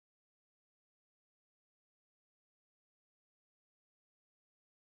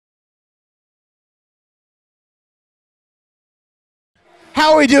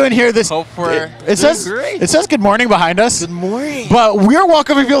How are we doing here? It says great. It says good morning behind us. Good morning. But we're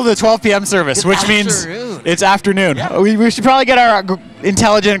welcoming people to the 12 p.m. service, which means it's afternoon. Yeah. We should probably get our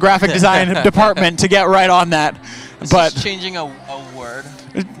intelligent graphic design department to get right on that. But just changing a word.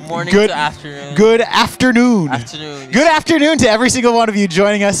 Morning to afternoon. Good afternoon. Good afternoon to every single one of you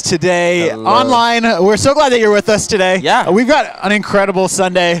joining us today online. We're so glad that you're with us today. Yeah. We've got an incredible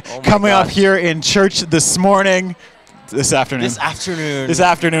Sunday coming up here in church this morning. This afternoon.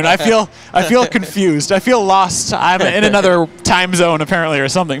 I feel confused. I feel lost. I'm in another time zone apparently or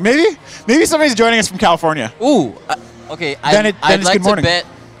something. Maybe somebody's joining us from California. Ooh. Okay. I'd like to bet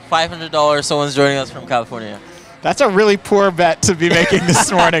 $500 someone's joining us from California. That's a really poor bet to be making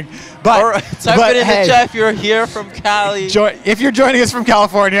this morning. But, right, type it in the chat if you're here from Cali. If you're joining us from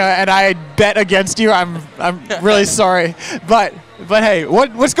California and I bet against you, I'm really sorry. But hey,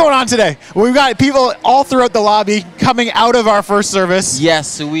 what's going on today? We've got people all throughout the lobby coming out of our first service. Yes,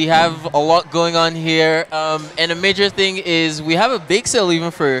 so we have a lot going on here. And a major thing is we have a bake sale even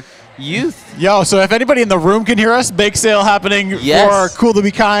for youth. Yo, so if anybody in the room can hear us, bake sale happening for Cool to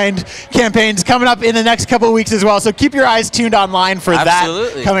Be Kind campaigns coming up in the next couple of weeks as well. So keep your eyes tuned online for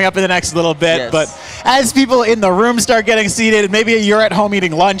that coming up in the next little bit. Yes. But as people in the room start getting seated, maybe you're at home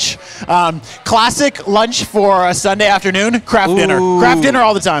eating lunch. Classic lunch for a Sunday afternoon, craft dinner. Craft dinner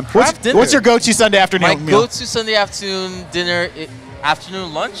all the time. What's your go-to Sunday afternoon meal? My go-to Sunday afternoon dinner,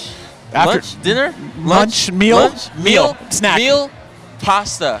 afternoon lunch? Lunch, meal, snack. Meal.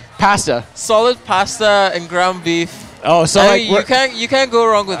 Pasta. Solid pasta and ground beef. Oh, so you can't go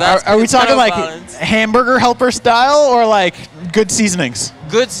wrong with that. Are we talking like hamburger helper style or like good seasonings?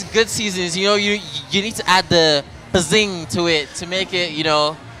 Good seasonings. You know, you need to add the zing to it to make it, you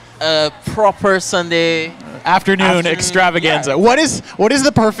know, a proper Sunday afternoon extravaganza. Yeah. What is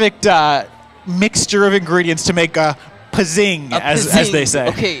the perfect mixture of ingredients to make a pazing, as they say?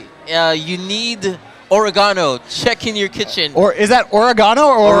 Okay, you need oregano. Check in your kitchen. Or is that oregano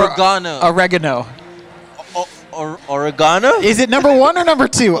or oregano? Oregano? Is it number 1 or number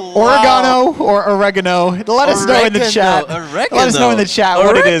 2? Wow. Oregano or oregano? Let us know in the chat. Let us know in the chat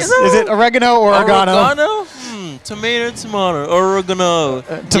what it is. Is it oregano or oregano? Oregano? Tomato. Oregano.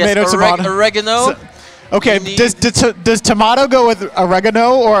 Tomato. Oregano. Okay, does tomato go with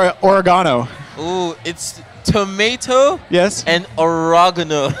oregano or oregano? Ooh, it's tomato and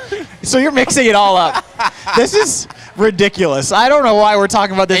oregano. So you're mixing it all up. This is ridiculous. I don't know why we're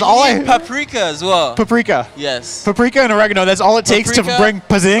talking about this. And paprika as well. Paprika. Yes. Paprika and oregano. That's all it takes to bring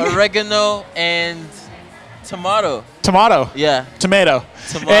pazing? Oregano and tomato. Yeah. Tomato.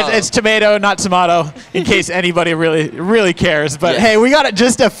 It's tomato, not tomato, in case anybody really cares. But hey, we got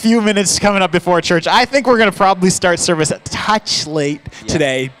just a few minutes coming up before church. I think we're going to probably start service a touch late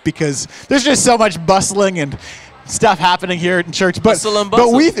today because there's just so much bustling and stuff happening here in church. But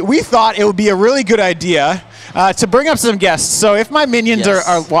we thought it would be a really good idea to bring up some guests. So if my minions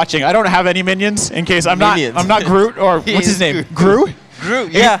are watching, I don't have any minions in case I'm not Groot or what's his name? Groot,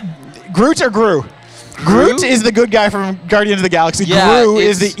 yeah. Groot or Gru? Groot is the good guy from Guardians of the Galaxy. Gru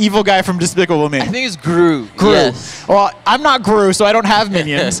is the evil guy from Despicable Me. I think it's Gru. Yes. Well, I'm not Gru, so I don't have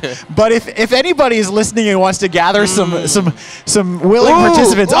minions. But if anybody is listening and wants to gather some willing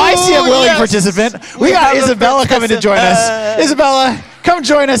participants, I see a willing participant. We got Isabella coming to join us. Isabella, come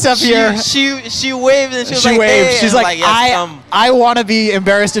join us up here. She waved and she waved. Hey. She's like, I want to be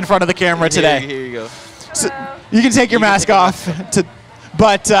embarrassed in front of the camera today. Here you go. So you can take your mask off.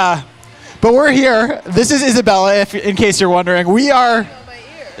 But we're here. This is Isabella, in case you're wondering. We are...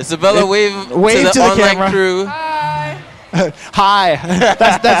 Isabella, wave to the camera. Crew. Hi.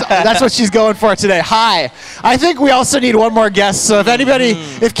 That's what she's going for today. Hi. I think we also need one more guest. So if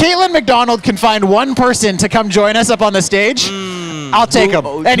if Caitlin McDonald can find one person to come join us up on the stage, I'll take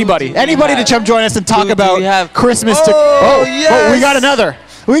them. Anybody to come join us and talk about Christmas. We got another.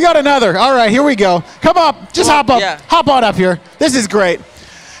 All right, here we go. Come up. Just hop up. Hop on up here. This is great.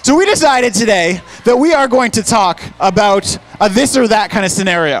 So we decided today that we are going to talk about a this or that kind of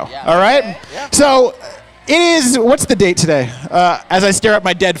scenario, all right? Yeah. So it is, what's the date today? As I stare at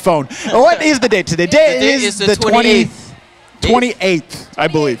my dead phone. What is the date today? The date is the 28th, I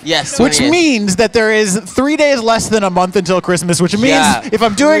believe. Yes, 28th. Which means that there is 3 days less than a month until Christmas, which means, if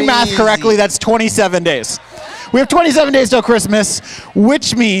I'm doing math correctly, that's 27 days. We have 27 days till Christmas,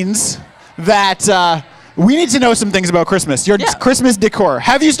 which means that... we need to know some things about Christmas. Your Christmas decor.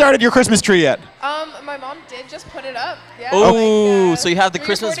 Have you started your Christmas tree yet? My mom did just put it up. Yeah. Oh, so you have the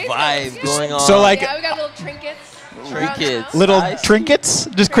Christmas vibe going on. So like, we got little trinkets. Little trinkets?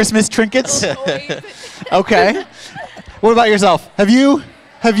 Just Christmas trinkets? Okay. What about yourself? Have you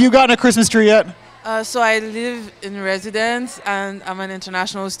gotten a Christmas tree yet? So I live in residence and I'm an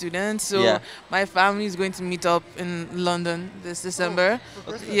international student. So Yeah. my family is going to meet up in London this December.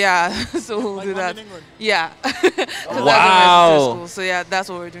 Yeah, so we'll do that. Yeah. 'Cause that's a Wow. residence school. So yeah, that's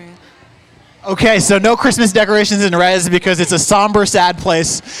what we're doing. Okay, so no Christmas decorations in Res because it's a somber, sad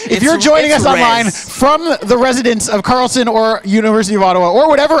place. If It's- you're joining it's us online Res. from the residence of Carleton or University of Ottawa or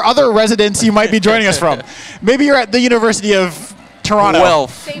whatever other residence you might be joining us from, maybe you're at the University of Toronto.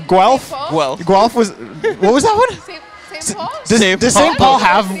 Guelph. Guelph? St. Paul? Well, Guelph was, what was that one? St. Paul? Does St. Paul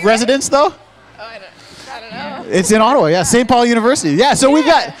have residence though? Oh, I don't know. It's in Ottawa, yeah. St. Paul University, yeah. So we've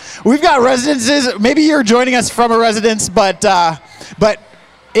got residences. Maybe you're joining us from a residence, but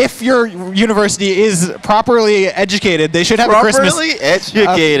if your university is properly educated, they should have a Christmas. properly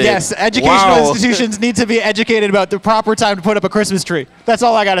educated. Yes, educational Wow. institutions need to be educated about the proper time to put up a Christmas tree. That's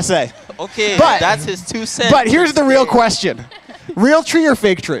all I gotta say. Okay, But- that's his 2 cents. But here's the real question: real tree or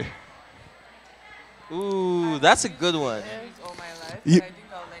fake tree? Ooh, that's a good one. All my life. You- I think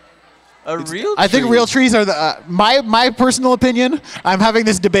I'll like it. A real I think tree. real trees are the my personal opinion. I'm having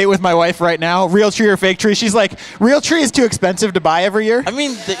this debate with my wife right now: real tree or fake tree. She's like, real tree is too expensive to buy every year. I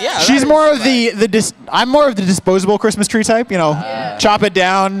mean, yeah. She's that more is of I'm more of the disposable Christmas tree type. You know, chop it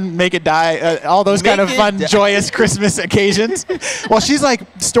down, make it die, all those kind Make of it fun, die. joyous Christmas occasions. Well, she's like,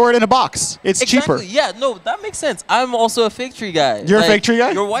 store it in a box. It's cheaper. Exactly. Yeah, no, that makes sense. I'm also a fig tree guy. You're a fig tree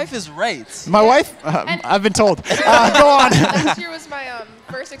guy? Your wife is right. My wife, I've been told. Go on. Last year was my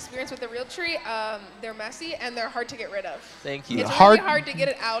first experience with a real tree. They're messy and they're hard to get rid of. Thank you. It's Hard- really hard to get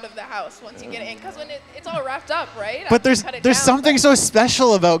it out of the house once you get it in, because when it's all wrapped up, right? But After you there's cut it there's down, something but- so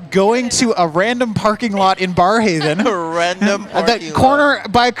special about going to a random parking lot in Barhaven. A random At parking the lot. corner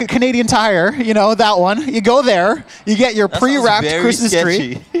by Canadian Tire, you know, that one. You go there, you get your That sounds pre-wrapped very Christmas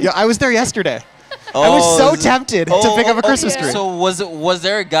tree. sketchy. Yeah, I was there yesterday. I was Oh, so is it- tempted to pick up a Christmas yeah. tree. So was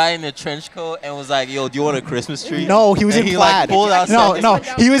there a guy in a trench coat and was like, "Yo, do you want a Christmas tree?" No, he was And in he plaid. Like, pulled out no, something. no,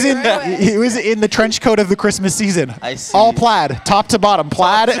 Down he was in right away. he was in the trench coat of the Christmas season. I see. All plaid, top to bottom,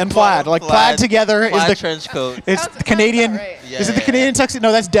 plaid Top to and plaid, bottom, like plaid together plaid is the trench coat. it's Sounds Canadian. about right. Yeah, Is it the yeah, Canadian tuxedo?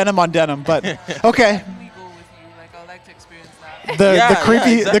 No, that's denim on denim. But okay, Definitely go with you. Like I'd like to experience that. the Yeah,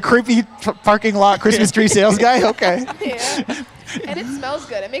 creepy yeah, the creepy parking lot Christmas tree sales guy. Okay, Yeah. And it smells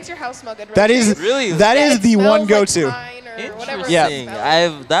good. It makes your house smell good. that is Really? that Yeah, is it the smells one like go-to. pine or whatever Yeah. Interesting.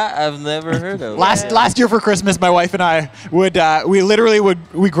 it smells. I've never heard of. Last year for Christmas, my wife and I would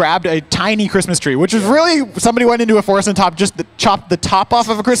we grabbed a tiny Christmas tree, which was really somebody went into a forest and chopped the top off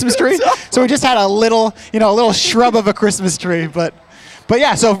of a Christmas tree. So we just had a little shrub of a Christmas tree. But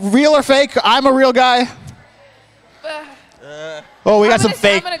yeah, so real or fake? I'm a real guy. Oh, we got some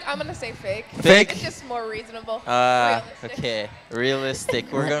fake. I'm gonna say fake. Fake? It's just more reasonable. Realistic. Okay.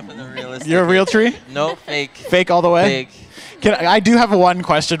 Realistic. We're going for the realistic. You're a real tree? No, fake. Fake all the way. Fake. I do have one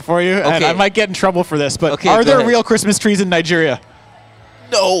question for you, and Okay. I might get in trouble for this, but Okay, are go there ahead. real Christmas trees in Nigeria?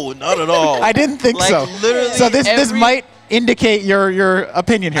 No, not at all. I didn't think Like, so. literally So this every- might indicate your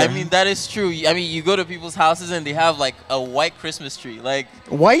opinion here. I mean, that is true. I mean, you go to people's houses and they have like a white Christmas tree. Like,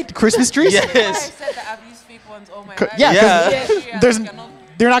 White Christmas trees? Yes. I said that I've used fake ones all my life. Yeah, 'cause Yeah. there's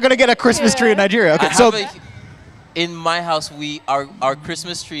they're not gonna get a Christmas tree in Nigeria. Okay, I so have in my house, our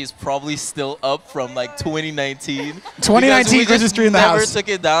Christmas tree is probably still up from like 2019. 2019 because we Christmas just tree in the never house. took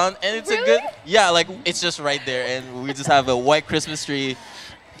it down, and it's a Really? good. Yeah, like it's just right there, and we just have a white Christmas tree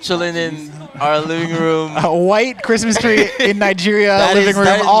chilling in our living room. a white Christmas tree in Nigeria That living is- room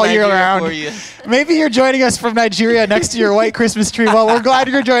that is all year Nigeria round. for you. Maybe you're joining us from Nigeria next to your white Christmas tree. Well, we're glad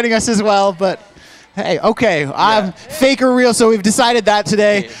you're joining us as well, but hey, okay, I'm fake or real, so we've decided that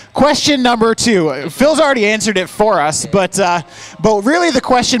today. Okay. Question number 2. Phil's already answered it for us, but really the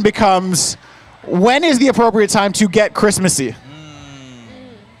question becomes, when is the appropriate time to get Christmassy?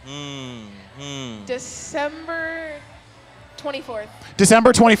 December 24th.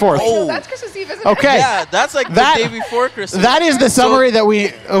 December 24th. Oh. That's Christmas Eve, isn't Okay. Yeah, that's like That- the day before Christmas. That is the summary that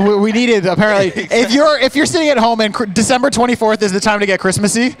we needed. Apparently, if you're sitting at home and December 24th is the time to get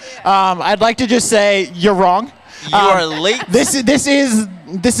Christmassy, I'd like to just say you're wrong. You are late. This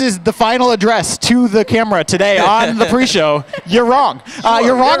is the final address to the camera today on the pre-show. You're wrong.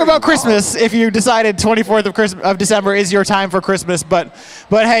 You're wrong very about Christmas if you decided 24th of December is your time for Christmas. But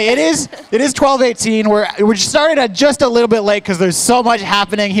hey, it is 12:18. We started at just a little bit late because there's so much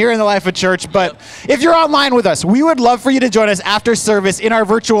happening here in the life of church. But if you're online with us, we would love for you to join us after service in our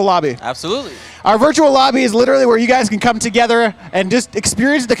virtual lobby. Absolutely. Our virtual lobby is literally where you guys can come together and just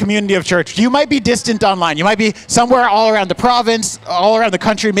experience the community of church. You might be distant online. You might be somewhere all around the province, all around the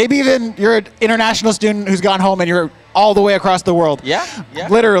country. Maybe even you're an international student who's gone home and you're all the way across the world. Yeah.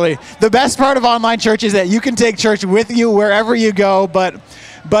 Literally. The best part of online church is that you can take church with you wherever you go, but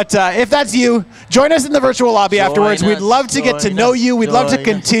But if that's you, join us in the virtual lobby afterwards. We'd love to get to know you. We'd love to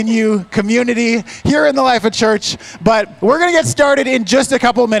continue community here in the Life of Church. But we're going to get started in just a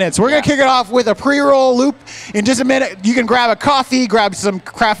couple minutes. We're going to kick it off with a pre-roll loop in just a minute. You can grab a coffee, grab some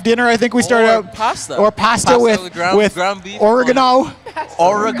craft dinner. I think we started out. Pasta. Or pasta with ground beef.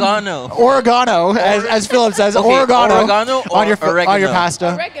 oregano. Oregano, as Philip says. Okay, oregano on your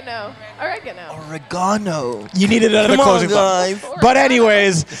pasta. Oregano. You needed another closing thought. But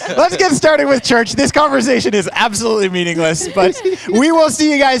anyways, let's get started with church. This conversation is absolutely meaningless, but we will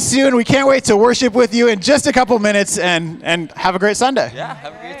see you guys soon. We can't wait to worship with you in just a couple minutes, and have a great Sunday. Yeah,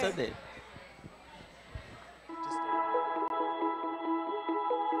 have a great Sunday.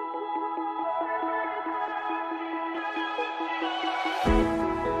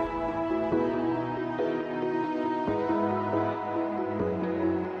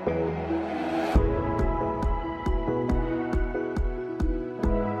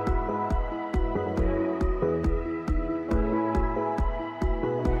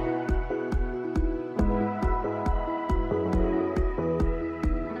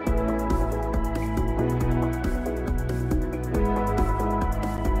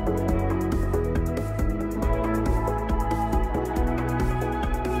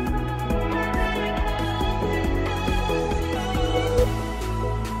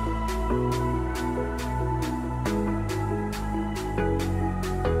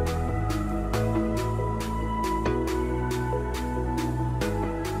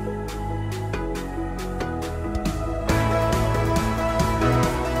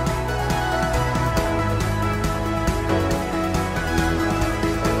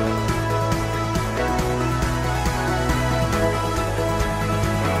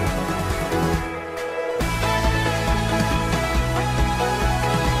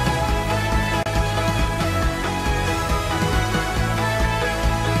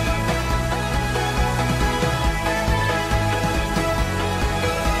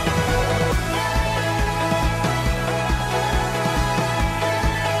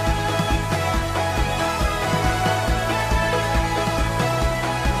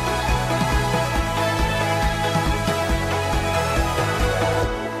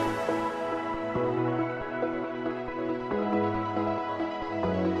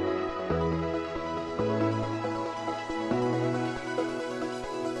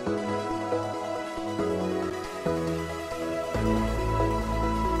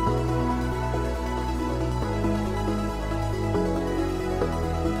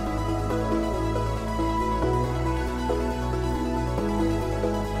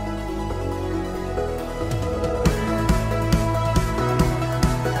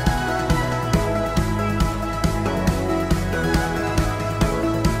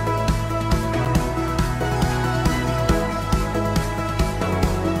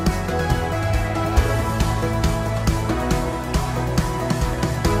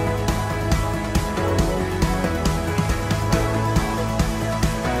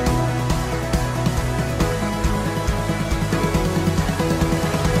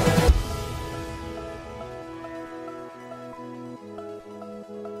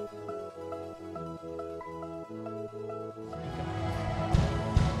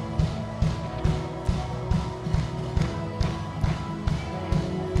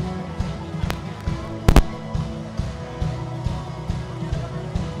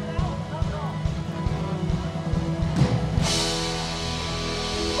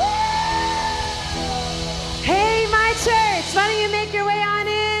 Why don't you make your way on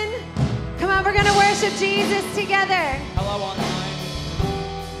in? Come on, we're going to worship Jesus together. Hello online.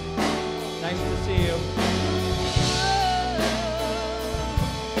 Nice to see you.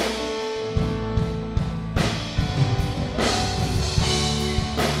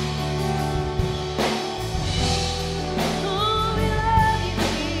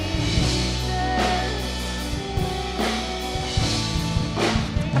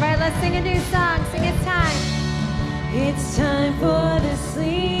 All right, let's sing a new song. Sing It's Time. It's time for the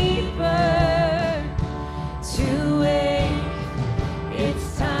sleeper to wake.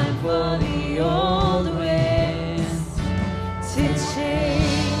 It's time for the old ways to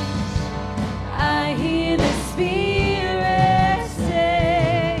change. I hear the Spirit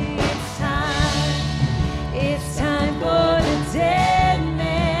say it's time. It's time for the dead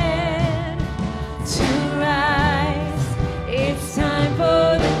man to rise. It's time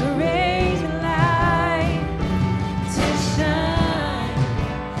for the great light to shine.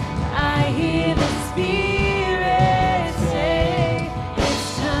 I hear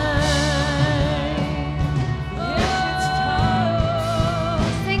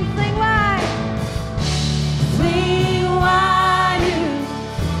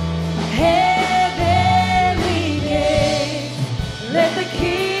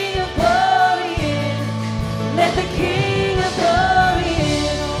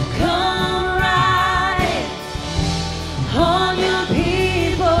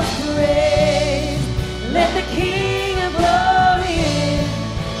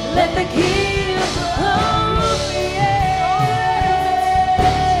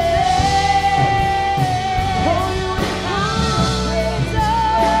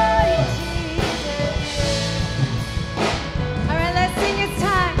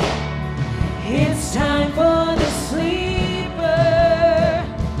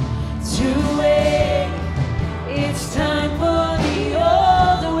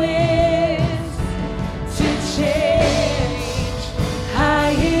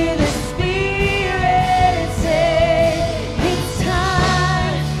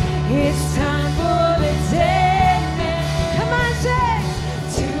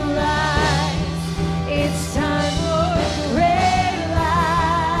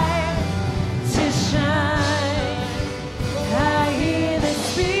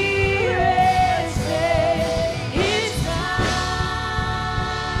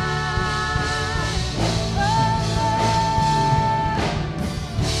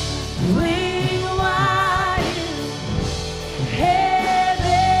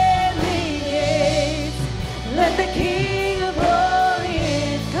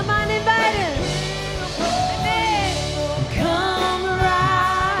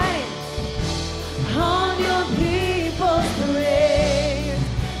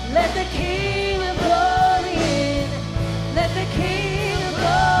King of glory in. Let the King of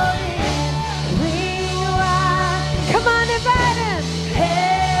glory in. Bring wide. Come on, invite him.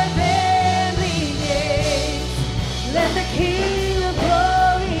 Heavenly gates. Let the King of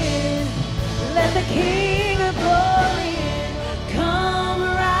glory in. Let the King of glory in. Come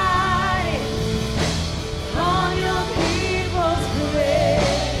riding on your people's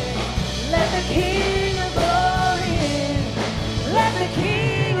parade. Let the King of glory in. Let the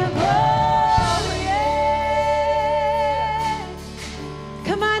King of glory in.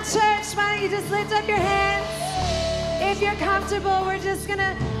 Come on, church, why don't you just lift up your hands? If you're comfortable, we're just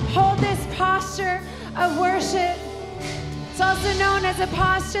gonna hold this posture of worship. It's also known as a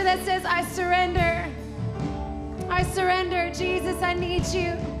posture that says, I surrender. I surrender. Jesus, I need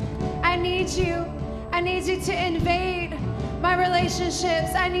you. I need you. I need you to invade my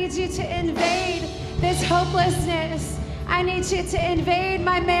relationships. I need you to invade this hopelessness. I need you to invade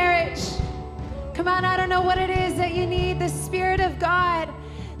my marriage. Come on, I don't know what it is that you need the Spirit of God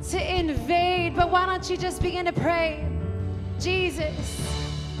to invade, but why don't you just begin to pray? Jesus,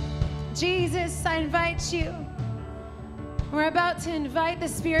 Jesus, I invite you. We're about to invite the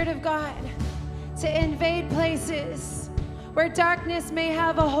Spirit of God to invade places where darkness may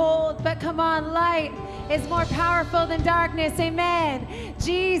have a hold, but come on, light is more powerful than darkness, amen.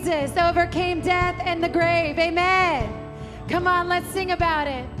 Jesus overcame death and the grave, amen. Come on, let's sing about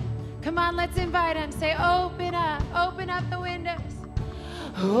it. Come on, let's invite him. Say, open up the windows.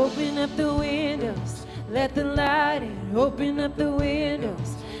 Open up the windows, let the light in. Open up the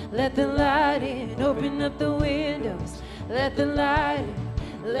windows, let the light in. Open up the windows, let the light in.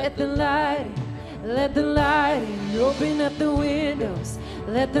 Let the light in. Let the light in. Open up the windows,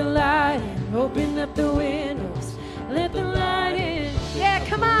 let the light in. Open up the windows, let the light in. Yeah,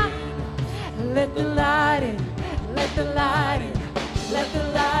 come on. Let the light in. Let the light in. Let the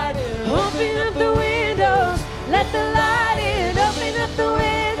light in. Open up the windows, let the light in. Open up the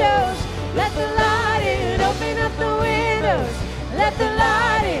windows, let the light in. Open up the windows, let the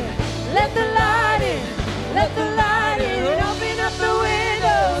light in. Let the light in. Let the light in. Open up the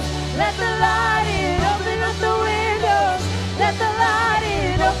windows, let the light in. Open up the windows, let the light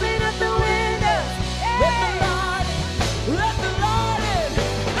in. Open up the windows, let the light in. Let the light in.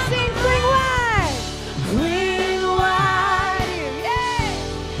 Sing, bring wide. Bring wide, yeah.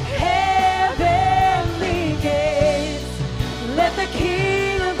 Heavenly gates. Let the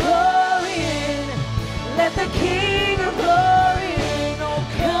King of glory in. Let the King of glory in. Oh,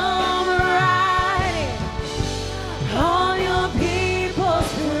 come riding on your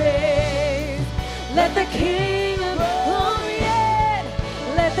people's parade. Let the King of glory in.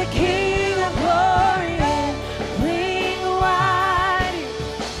 Let the King of glory in. Bring wide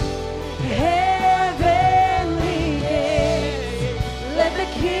heavenly gates. Let the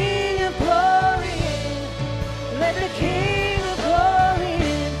King of glory in. Let the King of glory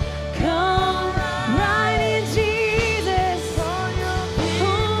in. Come right in, Jesus.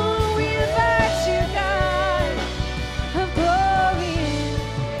 Oh, we invite you, God of glory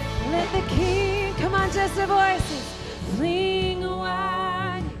in. Let the King, come on, just the voices. Fling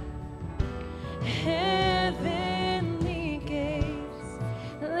wide heavenly gates.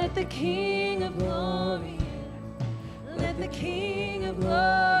 Let the King of glory in. Let the King of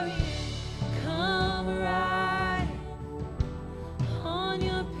glory come riding on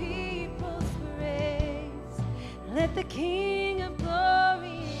your people's parades. Let the King of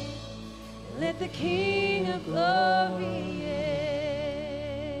glory in. Let the King of glory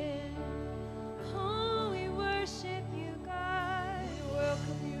in. Oh, we worship you, God. We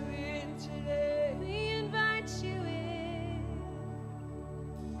welcome you in today. We invite you in.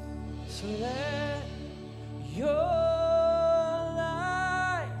 So let your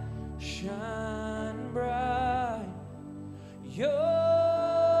light shine bright. Your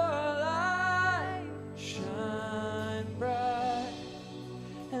light shine bright.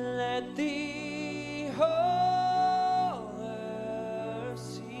 And let the whole earth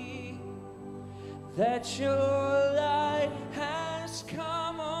see that your light has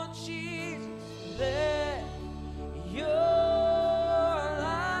come on, Jesus. Let your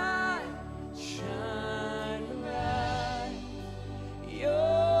light shine bright. Your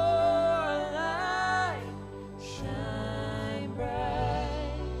light shine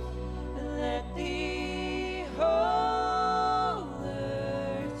bright. And let the whole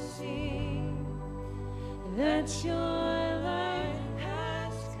earth see That your light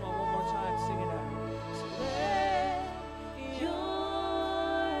has Come on, one more time, sing it out. let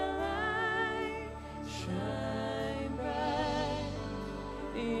your light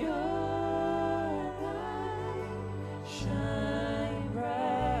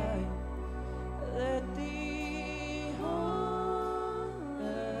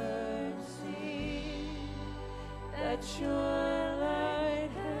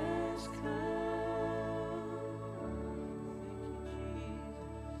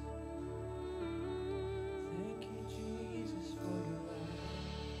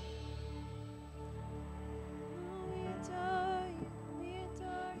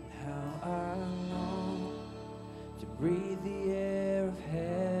breathe the air of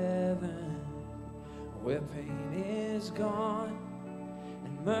heaven, where pain is gone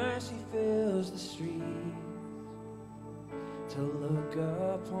and mercy fills the streets, to look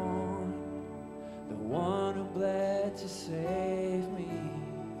upon the one who bled to save me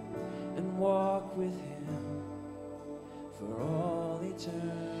and walk with him for all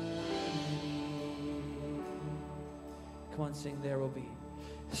eternity. Come on, sing, there will be.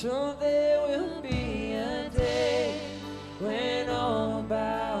 So there will be a day when all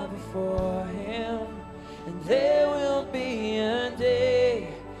bow before him, and there will be a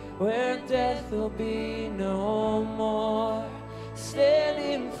day where death will be no more,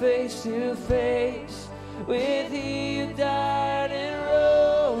 standing face to face with he who died and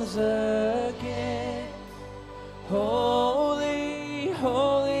rose again. Holy,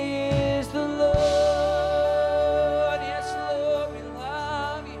 holy is the Lord. Yes, Lord, we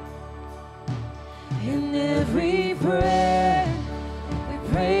love you. In every prayer we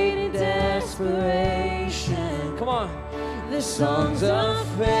prayed in desperation. Come on. The songs of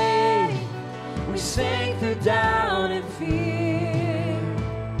faith we sang through doubt and fear.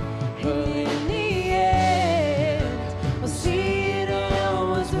 But in the end, we'll see it all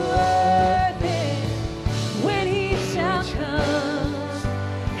was worth it when he shall come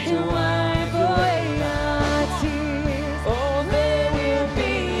and wipe away our tears. Oh, there will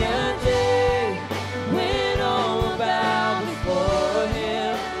be a day when all will bow before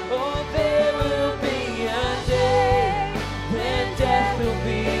him. Oh, there will be a day when death will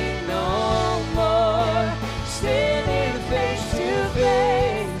be no more, standing face to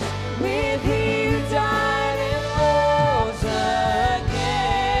face with he who died and rose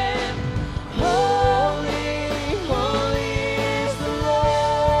again. Holy, holy is the Lord.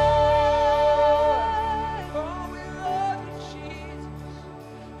 Oh, we love you, Jesus.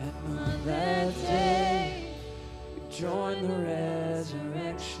 And on that day, we join the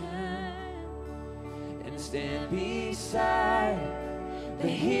resurrection and stand beside the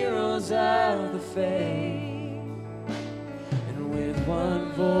heroes of the faith, and with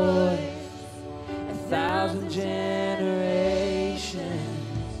one voice 1,000 generations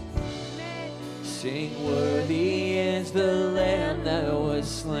sing, worthy is the Lamb that was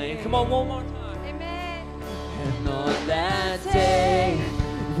slain. Come on, one more time. Amen. And on that day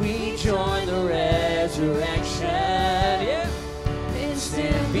we join the resurrection, yeah, and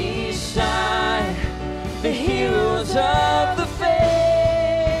stand beside the heroes of the faith.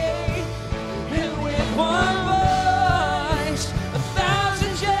 One voice,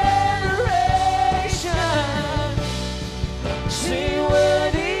 1,000 generations sing,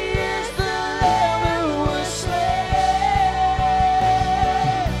 worthy is the Lamb who was slain.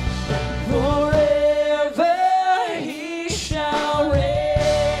 Forever he shall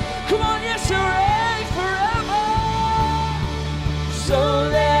reign. Come on, yes, he'll reign forever. So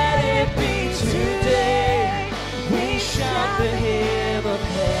let it be today. We shout the hymn of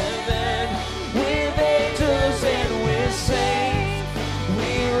heaven with angels and with saints.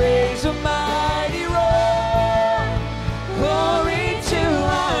 We raise a mighty roar. Glory to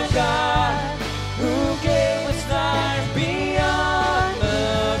our God who gave us life beyond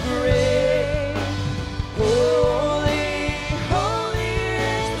the grave. Holy, holy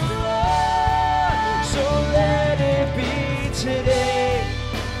is the Lord. So let it be today.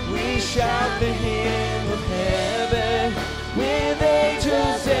 We shout the hymn of heaven with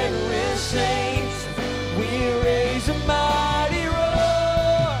angels and with saints. We raise a mighty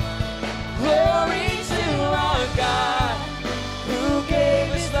roar. Glory to our God who gave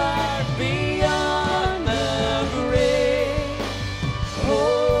his life beyond the grave.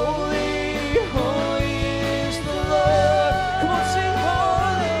 Holy, holy is the Lord. Come on, sing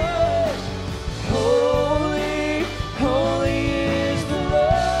holy. Holy, holy is the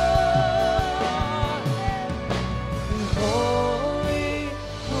Lord. Holy,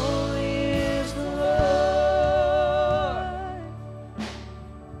 holy is the Lord.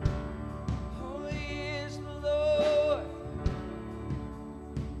 Holy is the Lord.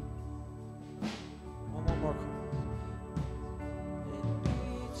 One more chorus.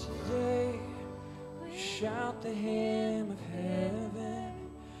 And today we shout the hymn of heaven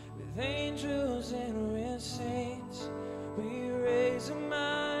with angels and with saints. We raise a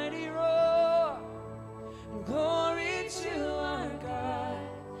mighty roar. Glory to our God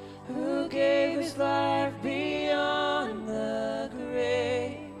who gave his life beyond the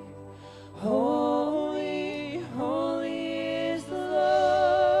grave. Holy, holy is the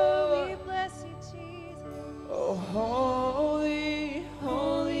Lord. We bless you, Jesus. Oh, holy,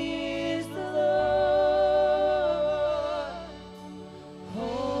 holy is the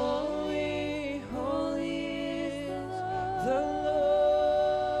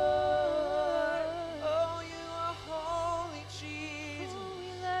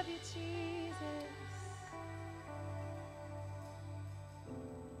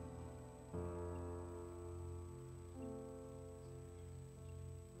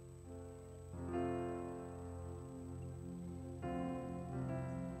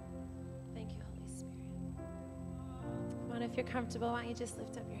on, if you're comfortable, why don't you just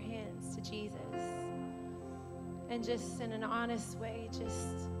lift up your hands to Jesus? And just in an honest way,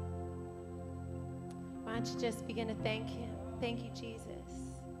 why don't you just begin to thank him? Thank you, Jesus.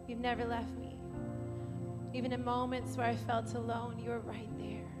 You've never left me. Even in moments where I felt alone, you were right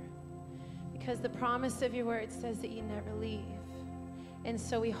there. Because the promise of your word says that you never leave. And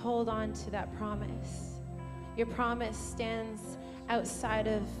so we hold on to that promise. Your promise stands outside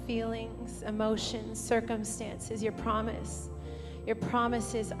of feelings, emotions, circumstances. Your promises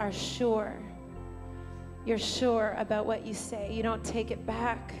are sure. You're sure about what you say. You don't take it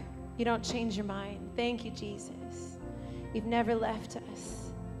back. You don't change your mind. Thank you, Jesus. You've never left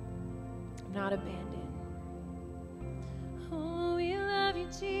us. I'm not abandoned. Oh, we love you,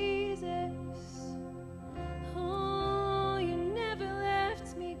 Jesus. Oh, you never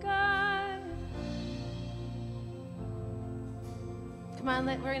left me, God. Come on,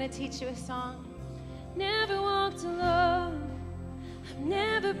 we're going to teach you a song. Never walked alone. I've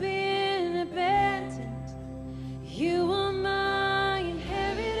never been abandoned. You are my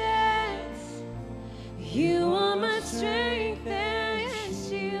inheritance. You are my strength and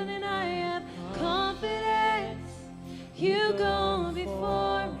shield, and I have confidence. You go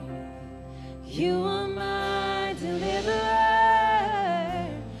before me. You are my deliverer.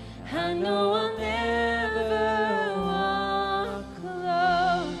 I know I'll never walk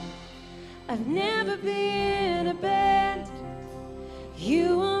alone. I've never been abandoned.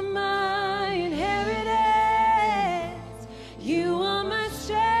 You are my inheritance. You are my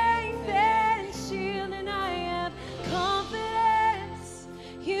strength and shield, and I have confidence.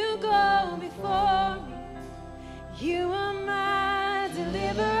 You go before me. You are my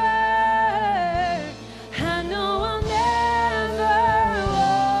deliverer. I know I'll never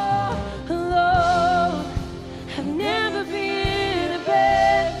walk alone. I've never been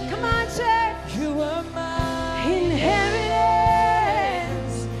abandoned. Come on, church. You are my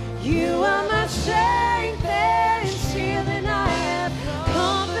inheritance. You are my strength and shield, and I have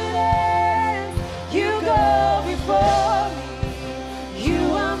confidence. You go before me.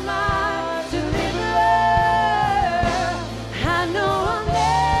 You are my deliverer. I know I'll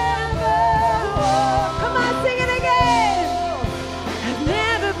never walk. Come on, sing it again. I've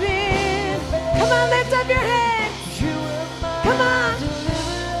never been. Come on, lift up your hands. Come on.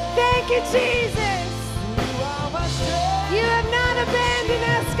 Thank you, Jesus. You have not abandoned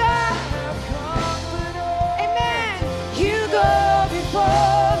us, God. Amen. You go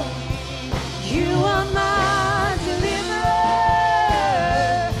before me. You are my deliverer.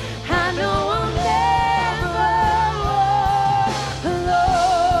 I know I'll never walk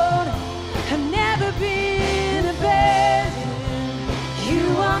alone. I've never been abandoned. You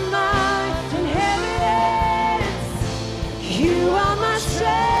are my inheritance. You are my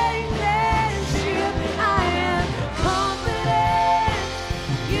strength and shield. I am confident.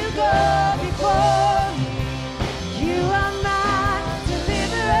 You go before me. You are my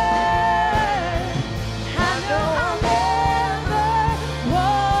deliverer. I know I'll never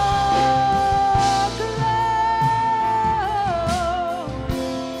walk alone.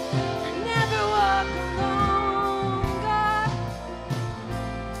 I never walk alone, God.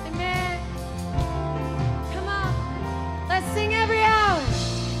 Amen. Come on. Let's sing every hour.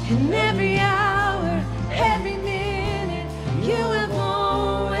 In every hour, every minute, you have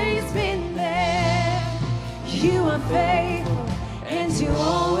always been there. You are faithful, and you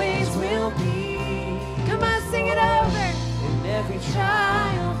always will be. Come on, sing it over. In every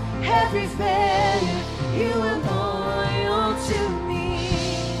trial, every failure, you are loyal to me.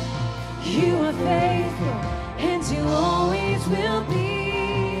 You are faithful, and you always will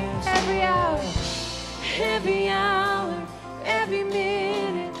be. Every hour, every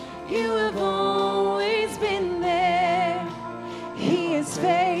minute, you have always been there. He is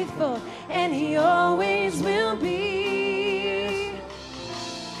faithful, and he always will be.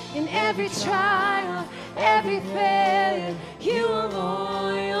 In every trial, every failure, you are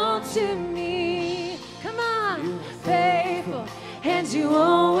loyal to me. Come on, faithful, and you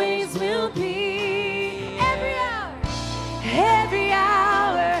always will be. Every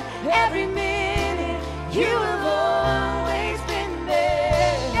hour, every minute, you have always been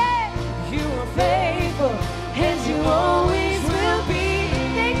there. You are faithful, and you always will be.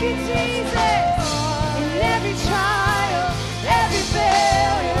 Thank you, Jesus. In every trial, every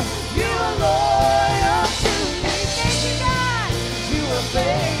failure, you are loyal to me. Thank you, God. You are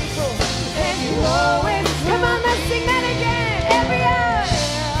faithful, and you always. Come on, let's sing that again. Every hour,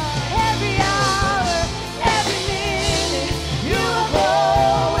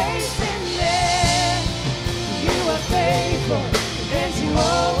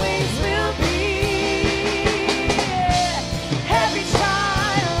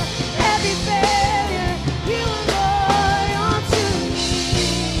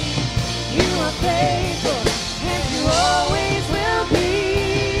 faithful, and you always will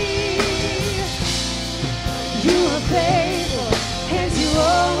be. You are faithful, and you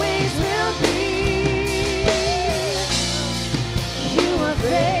always will be. You are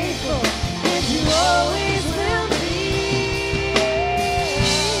faithful, and you always will be.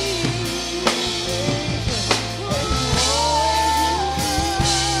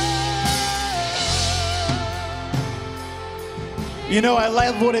 You know, I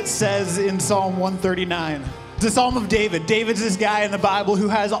love what it says in Psalm 139. It's a Psalm of David. David's this guy in the Bible who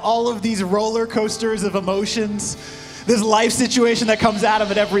has all of these roller coasters of emotions, this life situation that comes at him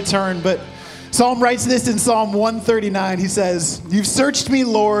at every turn. But Psalm writes this in Psalm 139. He says, "You've searched me,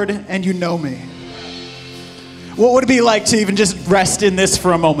 Lord, and you know me." What would it be like to even just rest in this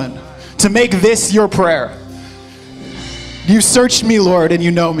for a moment? To make this your prayer. You've searched me, Lord, and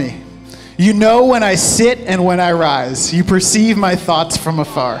you know me. You know when I sit and when I rise. You perceive my thoughts from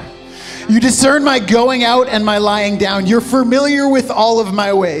afar. You discern my going out and my lying down. You're familiar with all of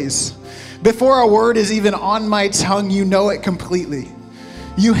my ways. Before a word is even on my tongue, you know it completely.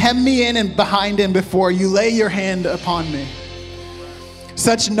 You hem me in and behind and before. You lay your hand upon me.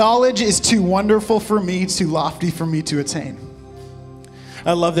 Such knowledge is too wonderful for me, too lofty for me to attain.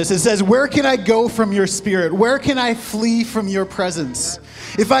 I love this. It says, where can I go from your spirit? Where can I flee from your presence?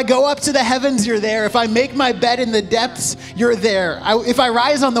 If I go up to the heavens, you're there. If I make my bed in the depths, you're there. If I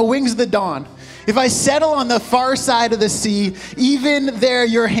rise on the wings of the dawn, if I settle on the far side of the sea, even there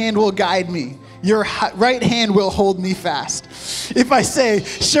your hand will guide me. Your right hand will hold me fast. If I say,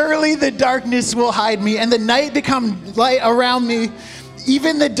 surely the darkness will hide me and the night become light around me,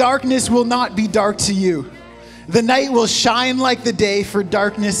 even the darkness will not be dark to you. The night will shine like the day, for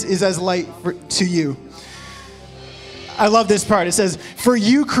darkness is as light to you. I love this part. It says, for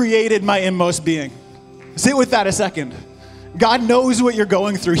you created my inmost being. Sit with that a second. God knows what you're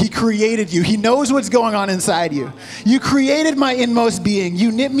going through. He created you. He knows what's going on inside you. You created my inmost being.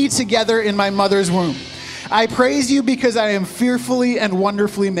 You knit me together in my mother's womb. I praise you because I am fearfully and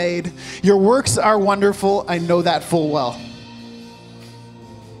wonderfully made. Your works are wonderful. I know that full well.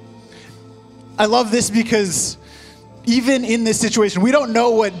 I love this because even in this situation, we don't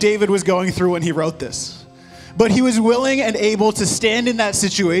know what David was going through when he wrote this. But he was willing and able to stand in that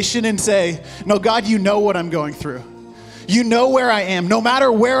situation and say, no, God, you know what I'm going through. You know where I am. No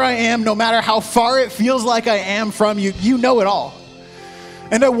matter where I am, no matter how far it feels like I am from you, you know it all.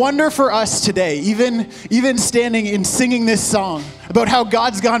 And I wonder for us today, even standing and singing this song about how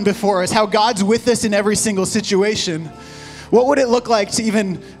God's gone before us, how God's with us in every single situation, what would it look like to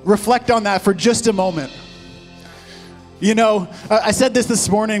even reflect on that for just a moment? You know, I said this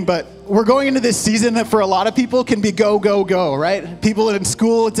morning, but we're going into this season that for a lot of people can be go, go, go, right? People in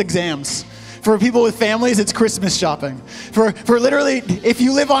school, it's exams. For people with families, it's Christmas shopping. For literally, if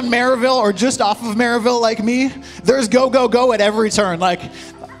you live on Maryville or just off of Maryville like me, there's go, go, go at every turn. Like,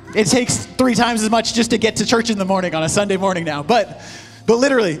 it takes 3 times as much just to get to church in the morning on a Sunday morning now. But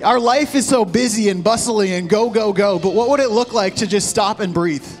literally, our life is so busy and bustling and go, go, go. But what would it look like to just stop and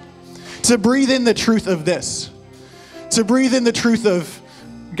breathe? To breathe in the truth of this. To breathe in the truth of,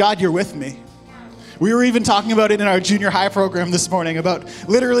 God, you're with me. We were even talking about it in our junior high program this morning about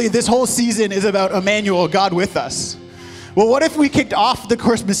literally this whole season is about Emmanuel, God with us. Well, what if we kicked off the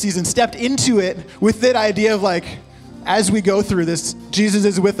Christmas season, stepped into it with that idea of like, as we go through this, Jesus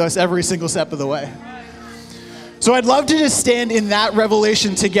is with us every single step of the way. So I'd love to just stand in that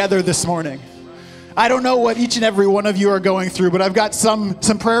revelation together this morning. I don't know what each and every one of you are going through, but I've got some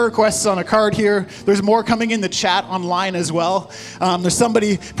prayer requests on a card here. There's more coming in the chat online as well. There's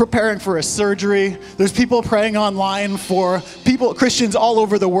somebody preparing for a surgery. There's people praying online for Christians all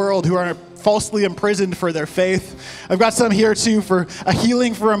over the world who are falsely imprisoned for their faith. I've got some here too for a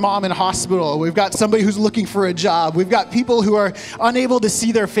healing for a mom in hospital. We've got somebody who's looking for a job. We've got people who are unable to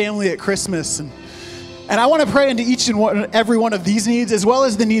see their family at Christmas. And I want to pray into each and every one of these needs as well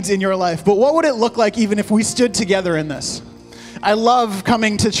as the needs in your life. But what would it look like even if we stood together in this? I love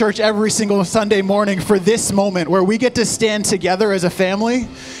coming to church every single Sunday morning for this moment where we get to stand together as a family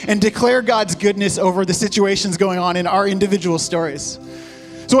and declare God's goodness over the situations going on in our individual stories.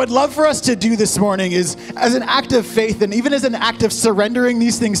 So what I'd love for us to do this morning is, as an act of faith and even as an act of surrendering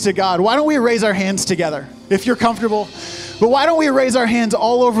these things to God, why don't we raise our hands together, if you're comfortable? But why don't we raise our hands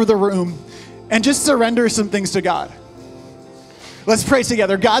all over the room and just surrender some things to God? Let's pray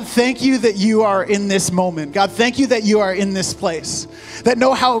together. God, thank you that you are in this moment. God, thank you that you are in this place. That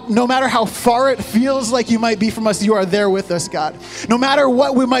no matter how far it feels like you might be from us, you are there with us, God. No matter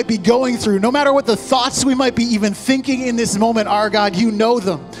what we might be going through, no matter what the thoughts we might be even thinking in this moment are, God, you know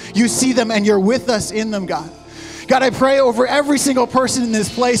them. You see them and you're with us in them, God. God, I pray over every single person in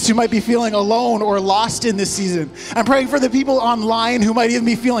this place who might be feeling alone or lost in this season. I'm praying for the people online who might even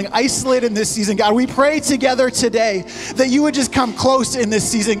be feeling isolated in this season. God, we pray together today that you would just come close in this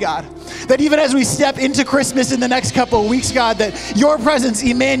season, God. That even as we step into Christmas in the next couple of weeks, God, that your presence,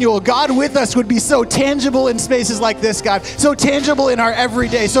 Emmanuel, God with us, would be so tangible in spaces like this, God. So tangible in our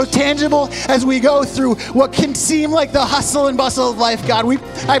everyday. So tangible as we go through what can seem like the hustle and bustle of life, God.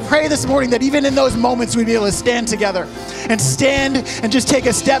 I pray this morning that even in those moments we'd be able to stand together and stand and just take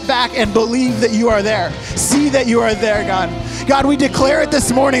a step back and believe that you are there. See that you are there, God. God, we declare it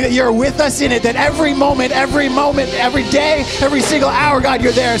this morning that you're with us in it, that every moment, every day, every single hour, God,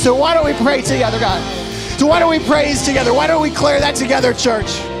 you're there. So why don't we pray together, God? So why don't we praise together? Why don't we declare that together,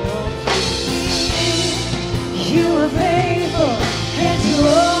 church? You are faithful, and you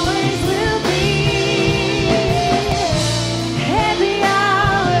always will be. Every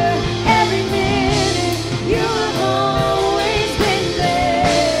hour, every minute, you have always been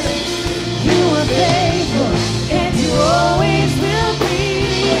there. You are faithful, and you always will be.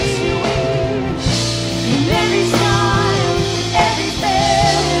 In every smile, every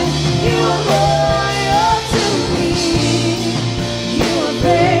failure, you are loyal to me. You are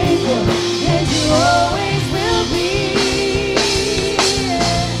faithful, and you always will be.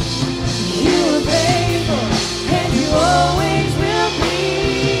 You are faithful, and you always will be.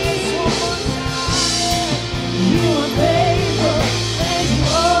 You are faithful, and you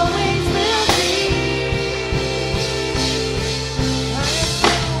always will be.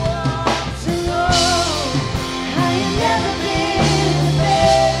 To know I have never been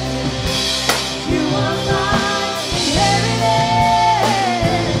there. You are my inheritance.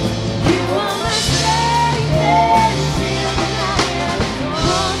 You are my strength and shield, and I am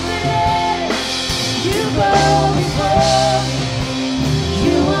confident. You go before me.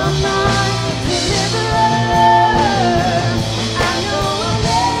 You are my deliverer. I know I'll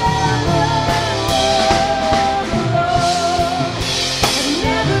never walk alone. I've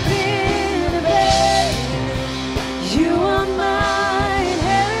never been a bed. You are my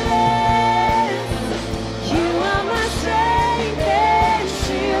inheritance. You are my strength and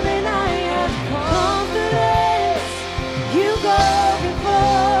shield, and I have confidence. You go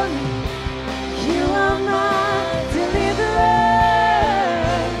before me. You are my deliverer.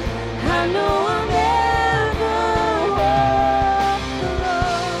 I know I'll never walk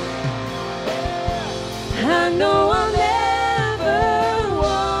alone. I know I'll never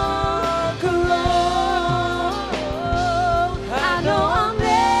walk alone. I know I'll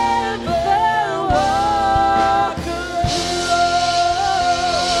never walk alone.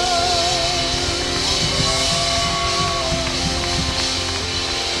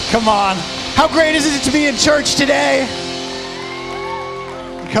 Come on. How great is it to be in church today?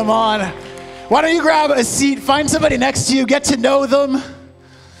 Come on. Why don't you grab a seat, find somebody next to you, get to know them.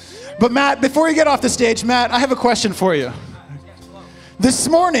 But Matt, before you get off the stage, Matt, I have a question for you. This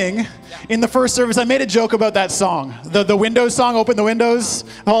morning, in the first service, I made a joke about that song, the Windows song, Open the Windows,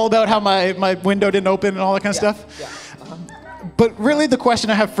 all about how my window didn't open and all that kind of stuff. But really the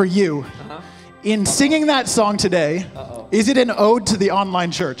question I have for you, in singing that song today, is it an ode to the online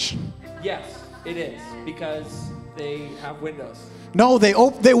church? Yes, it is, because they have windows. No, they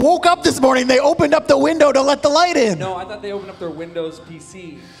woke up this morning, they opened up the window to let the light in. No, I thought they opened up their Windows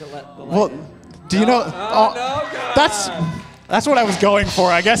PC to let the light Well, in. do you know? No. That's what I was going for.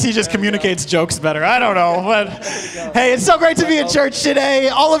 I guess he just communicates jokes better. I don't know. But hey, it's so great to be in church today.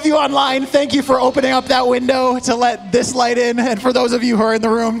 All of you online, thank you for opening up that window to let this light in. And for those of you who are in the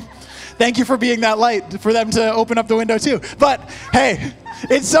room, thank you for being that light for them to open up the window too. But hey,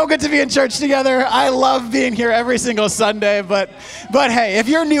 it's so good to be in church together. I love being here every single Sunday. But hey, if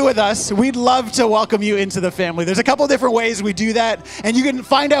you're new with us, we'd love to welcome you into the family. There's a couple different ways we do that, and you can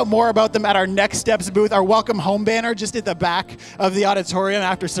find out more about them at our Next Steps booth, our Welcome Home banner just at the back of the auditorium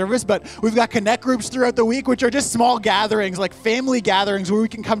after service. But we've got connect groups throughout the week, which are just small gatherings, like family gatherings where we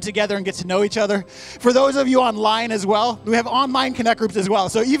can come together and get to know each other. For those of you online as well, we have online connect groups as well.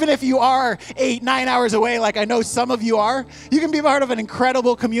 So even if you are 8-9 hours away, like I know some of you are, you can be part of an incredible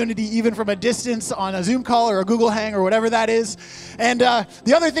community even from a distance on a Zoom call or a Google Hang or whatever that is. And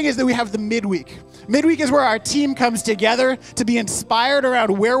the other thing is that we have the midweek. Midweek is where our team comes together to be inspired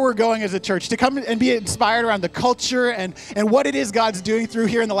around where we're going as a church, to come and be inspired around the culture and what it is God's doing through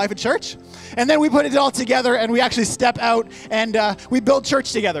here in the life of church. And then we put it all together and we actually step out and we build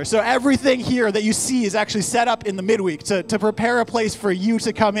church together. So everything here that you see is actually set up in the midweek to prepare a place for you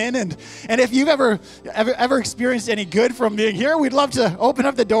to come in. And if you've ever experienced any good from being here, we'd love to open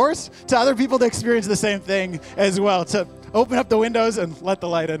up the doors to other people to experience the same thing as well, to open up the windows and let the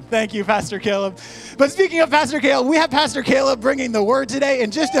light in. Thank you, Pastor Caleb. But speaking of Pastor Caleb, we have Pastor Caleb bringing the word today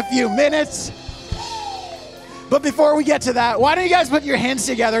in just a few minutes. But before we get to that, why don't you guys put your hands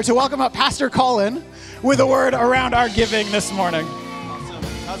together to welcome up Pastor Colin with a word around our giving this morning. Awesome.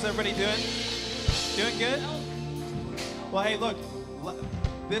 How's everybody doing? Doing good? Well, hey, look,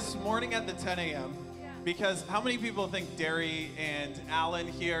 this morning at the 10 a.m., because how many people think Derry and Alan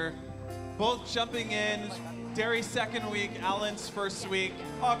here, both jumping in, Derry's second week, Alan's first week.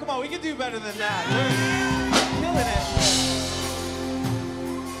 Oh, come on, we can do better than that. We're killing it.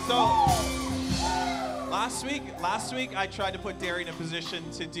 So, last week I tried to put Derry in a position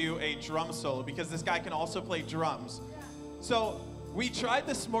to do a drum solo because this guy can also play drums. So, we tried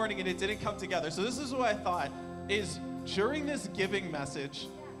this morning and it didn't come together. So this is what I thought is during this giving message,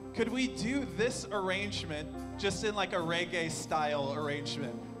 could we do this arrangement just in like a reggae style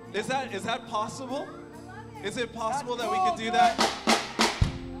arrangement? Is that possible? Is it possible that we could do that?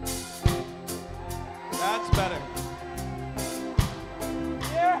 That's better.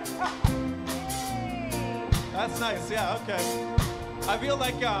 That's nice, yeah, okay. I feel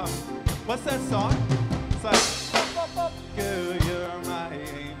like, what's that song? It's like, girl, you're my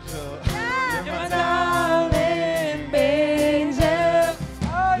angel. You're my darling angel.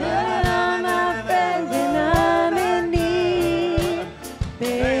 You're my friend when I'm in need,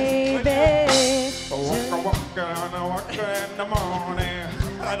 baby. Walk in the morning.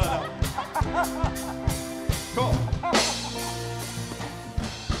 I don't know. Cool.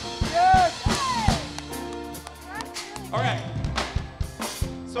 All right.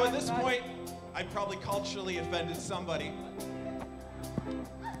 So at this point, I probably culturally offended somebody.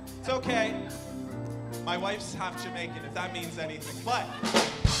 It's okay. My wife's half Jamaican, if that means anything. But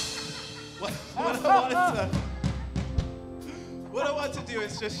what I want to do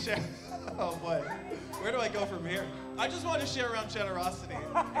is just share. Oh boy, where do I go from here? I just want to share around generosity.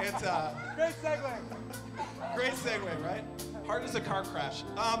 It's Great segue. Great segue, right? Hard as a car crash.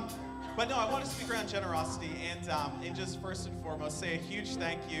 But no, I want to speak around generosity and just first and foremost say a huge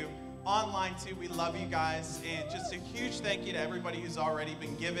thank you. Online too, we love you guys, and just a huge thank you to everybody who's already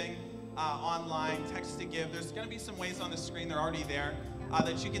been giving online, text to give. There's going to be some ways on the screen, they're already there,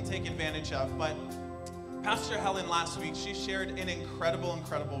 that you can take advantage of. But Pastor Helen last week, she shared an incredible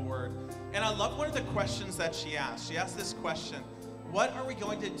word. And I love one of the questions that she asked. She asked this question: what are we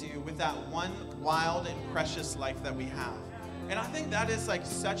going to do with that one wild and precious life that we have? And I think that is like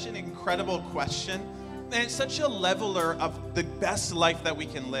such an incredible question. And it's such a leveler of the best life that we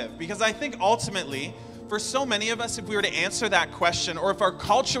can live. Because I think ultimately, for so many of us, if we were to answer that question, or if our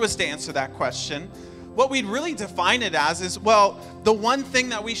culture was to answer that question, what we'd really define it as is, well, the one thing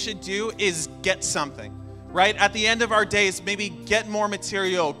that we should do is get something, right? At the end of our days, maybe get more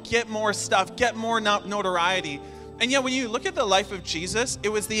material, get more stuff, get more notoriety. And yet when you look at the life of Jesus, it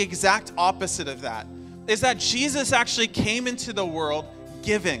was the exact opposite of that. Is that Jesus actually came into the world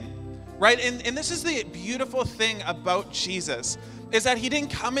giving. Right? And this is the beautiful thing about Jesus, is that he didn't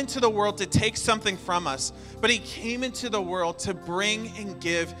come into the world to take something from us, but he came into the world to bring and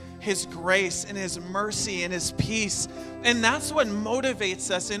give his grace and his mercy and his peace. And that's what motivates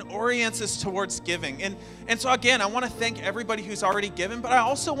us and orients us towards giving. And so again, I want to thank everybody who's already given, but I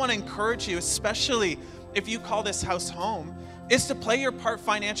also want to encourage you, especially if you call this house home, is to play your part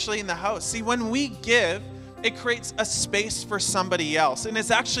financially in the house. See, when we give, it creates a space for somebody else. And it's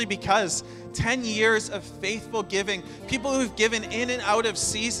actually because 10 years of faithful giving, people who've given in and out of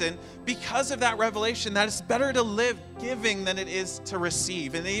season, because of that revelation, that it's better to live giving than it is to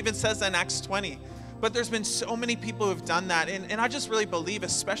receive. And it even says that in Acts 20. But there's been so many people who've done that. And I just really believe,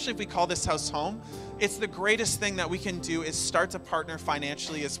 especially if we call this house home, it's the greatest thing that we can do is start to partner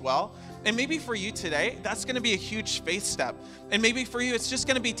financially as well. And maybe for you today, that's going to be a huge faith step. And maybe for you, it's just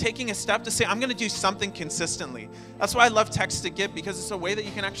going to be taking a step to say, I'm going to do something consistently. That's why I love Text to Give, because it's a way that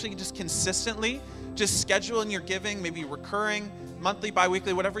you can actually just consistently just schedule in your giving, maybe recurring, monthly,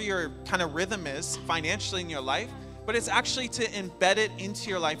 bi-weekly, whatever your kind of rhythm is financially in your life. But it's actually to embed it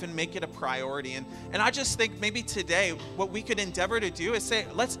into your life and make it a priority. And I just think maybe today, what we could endeavor to do is say,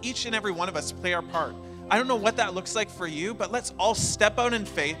 let's each and every one of us play our part. I don't know what that looks like for you, but let's all step out in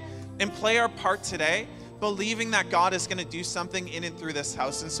faith and play our part today, believing that God is going to do something in and through this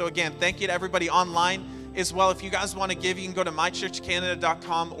house. And so again, thank you to everybody online as well. If you guys want to give, you can go to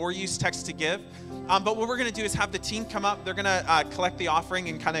mychurchcanada.com or use Text to Give. But what we're going to do is have the team come up. They're going to collect the offering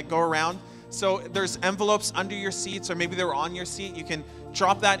and kind of go around. So there's envelopes under your seats, or maybe they're on your seat. You can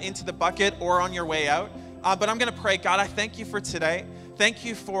drop that into the bucket or on your way out. But I'm going to pray. God, I thank you for today. Thank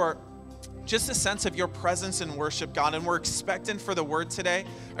you for just a sense of your presence in worship, God, and we're expectant for the word today.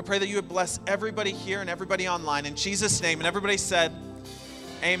 I pray that you would bless everybody here and everybody online in Jesus' name. And everybody said,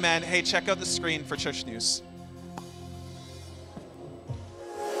 amen. Hey, check out the screen for church news.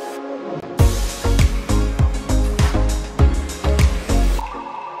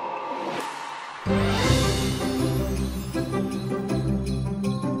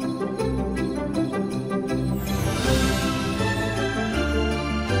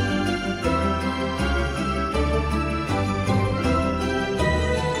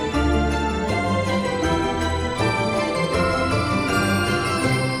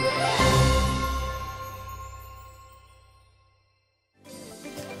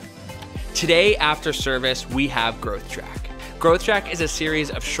 Today, after service, we have Growth Track. Growth Track is a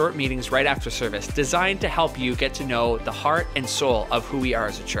series of short meetings right after service designed to help you get to know the heart and soul of who we are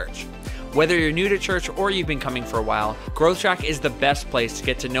as a church. Whether you're new to church or you've been coming for a while, Growth Track is the best place to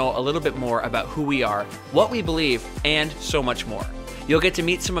get to know a little bit more about who we are, what we believe, and so much more. You'll get to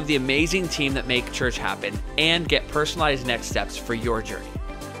meet some of the amazing team that make church happen and get personalized next steps for your journey.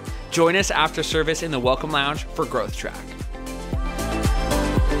 Join us after service in the Welcome Lounge for Growth Track.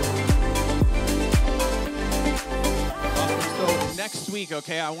 Next week,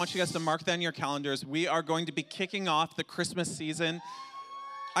 okay, I want you guys to mark that in your calendars. We are going to be kicking off the Christmas season.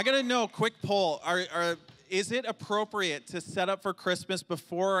 I gotta know, quick poll, is it appropriate to set up for Christmas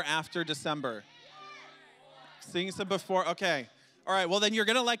before or after December? Seeing some before, okay. All right, well then you're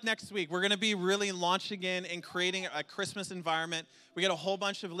gonna like next week. We're gonna be really launching in and creating a Christmas environment. We got a whole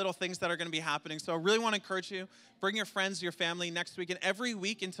bunch of little things that are gonna be happening. So I really wanna encourage you, bring your friends, your family next week, and every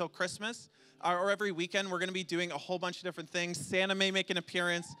week until Christmas, or every weekend, we're gonna be doing a whole bunch of different things. Santa may make an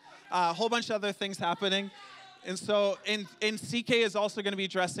appearance, a whole bunch of other things happening. And so, and CK is also gonna be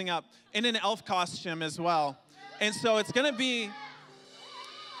dressing up in an elf costume as well. And so it's gonna be,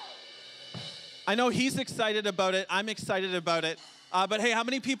 I know he's excited about it, I'm excited about it. But hey, how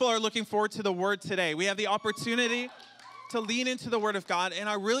many people are looking forward to the word today? We have the opportunity to lean into the word of God, and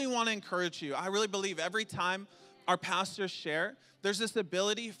I really wanna encourage you. I really believe every time our pastors share, there's this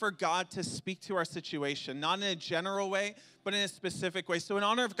ability for God to speak to our situation, not in a general way, but in a specific way. So in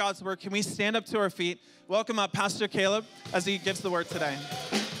honor of God's word, can we stand up to our feet? Welcome up Pastor Caleb as he gives the word today.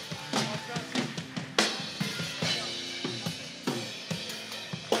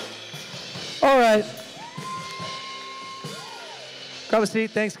 All right. Grab a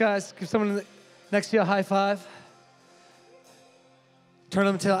seat. Thanks, guys. Give someone next to you a high five. Turn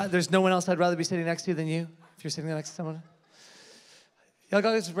them until there's no one else I'd rather be sitting next to you than you, if you're sitting next to someone. Y'all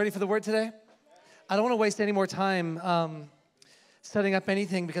guys ready for the word today? I don't want to waste any more time setting up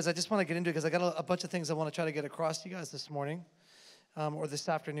anything because I just want to get into it because I got a bunch of things I want to try to get across to you guys this morning or this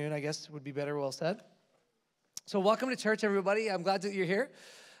afternoon, I guess would be better well said. So welcome to church, everybody. I'm glad that you're here.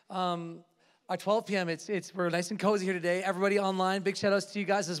 At 12 p.m., we're nice and cozy here today. Everybody online, big shout outs to you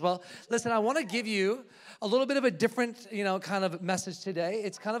guys as well. Listen, I want to give you a little bit of a different, kind of message today.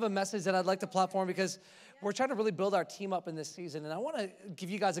 It's kind of a message that I'd like to platform because we're trying to really build our team up in this season, and I want to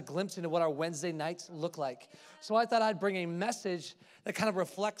give you guys a glimpse into what our Wednesday nights look like. So I thought I'd bring a message that kind of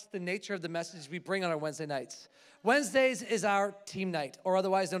reflects the nature of the message we bring on our Wednesday nights. Wednesdays is our team night, or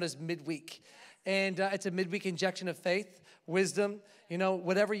otherwise known as midweek, and it's a midweek injection of faith, wisdom,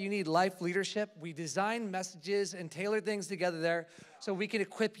 whatever you need, life, leadership. We design messages and tailor things together there so we can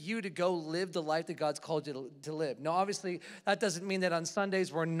equip you to go live the life that God's called you to live. Now, obviously, that doesn't mean that on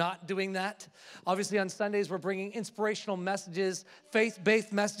Sundays we're not doing that. Obviously, on Sundays we're bringing inspirational messages,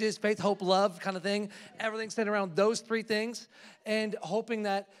 faith-based messages, faith, hope, love kind of thing. Everything centered around those three things and hoping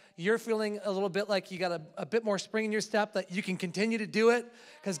that you're feeling a little bit like you got a bit more spring in your step, that you can continue to do it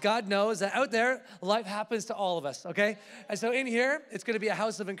because God knows that out there, life happens to all of us, okay? And so in here, it's going to be a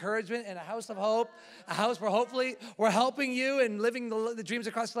house of encouragement and a house of hope, a house where hopefully we're helping you and living the dreams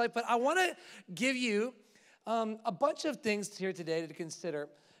across your life. But I want to give you a bunch of things here today to consider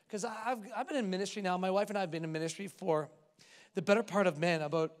because I've been in ministry now. My wife and I have been in ministry for the better part of,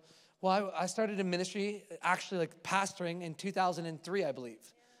 I started in ministry, actually like pastoring in 2003, I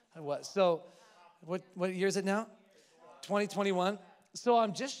believe. I was. So what year is it now? 2021. So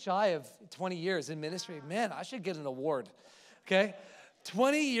I'm just shy of 20 years in ministry. Man, I should get an award, okay?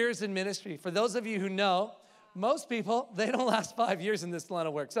 20 years in ministry. For those of you who know, most people, they don't last 5 years in this line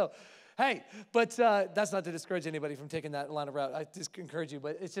of work. So, hey, but that's not to discourage anybody from taking that line of route. I just encourage you,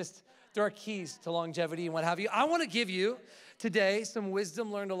 but it's just, there are keys to longevity and what have you. I want to give you today some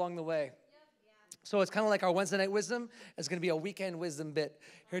wisdom learned along the way. So it's kind of like our Wednesday night wisdom. It's going to be a weekend wisdom bit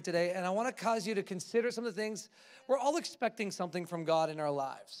here today. And I want to cause you to consider some of the things. We're all expecting something from God in our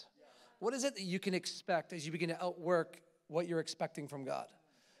lives. What is it that you can expect as you begin to outwork what you're expecting from God?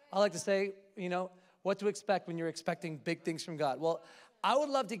 I like to say, what to expect when you're expecting big things from God. Well, I would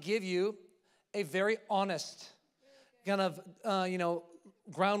love to give you a very honest kind of,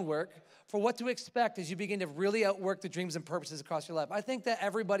 groundwork for what to expect as you begin to really outwork the dreams and purposes across your life. I think that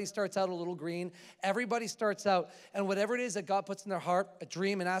everybody starts out a little green. Everybody starts out, and whatever it is that God puts in their heart, a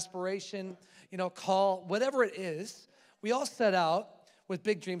dream, an aspiration, call, whatever it is, we all set out with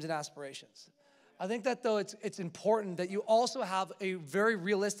big dreams and aspirations. I think that, though, it's important that you also have a very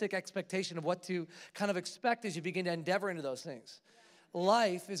realistic expectation of what to kind of expect as you begin to endeavor into those things.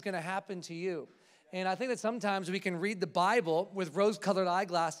 Life is going to happen to you. And I think that sometimes we can read the Bible with rose-colored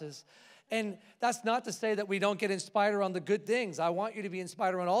eyeglasses. And that's not to say that we don't get inspired around the good things. I want you to be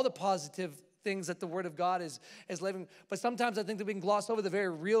inspired around all the positive things that the Word of God is living. But sometimes I think that we can gloss over the very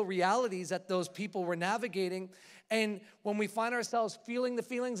real realities that those people were navigating. And when we find ourselves feeling the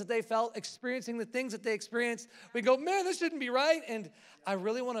feelings that they felt, experiencing the things that they experienced, we go, man, this shouldn't be right. And I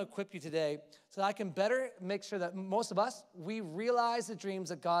really want to equip you today so that I can better make sure that most of us, we realize the dreams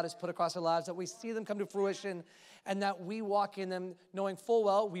that God has put across our lives, that we see them come to fruition, and that we walk in them knowing full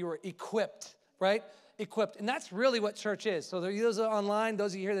well we were equipped, right? Equipped. And that's really what church is. So those are online,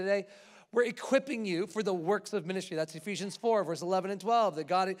 those of you here today, we're equipping you for the works of ministry. That's Ephesians 4, verse 11 and 12. That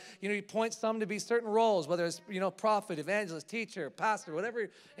God, He points some to be certain roles, whether it's, prophet, evangelist, teacher, pastor, whatever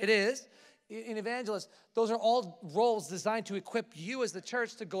it is. In evangelist, those are all roles designed to equip you as the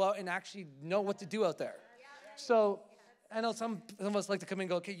church to go out and actually know what to do out there. So I know some of us like to come in and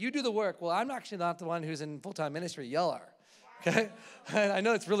go, okay, you do the work. Well, I'm actually not the one who's in full-time ministry. Y'all are. Okay? And I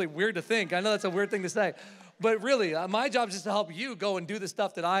know it's really weird to think. I know that's a weird thing to say. But really, my job is just to help you go and do the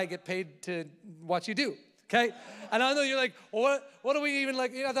stuff that I get paid to watch you do, okay? And I know you're like, well, what do we even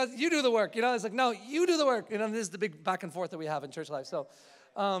like, you do the work, It's like, no, you do the work. This is the big back and forth that we have in church life. So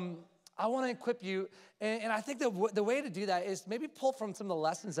I want to equip you. And I think that the way to do that is maybe pull from some of the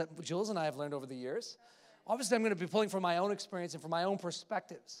lessons that Jules and I have learned over the years. Obviously, I'm going to be pulling from my own experience and from my own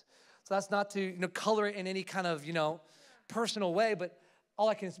perspectives. So that's not to, color it in any kind of, personal way, but all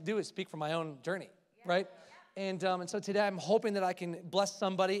I can do is speak from my own journey, right? And so today I'm hoping that I can bless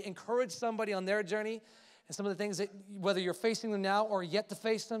somebody, encourage somebody on their journey, and some of the things that, whether you're facing them now or yet to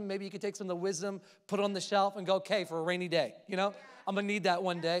face them, maybe you could take some of the wisdom, put it on the shelf, and go, okay, for a rainy day, I'm going to need that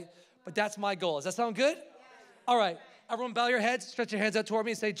one day, but that's my goal. Does that sound good? All right, everyone bow your heads, stretch your hands out toward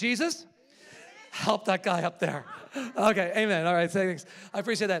me and say, Jesus, help that guy up there. Okay, amen. All right, thanks. I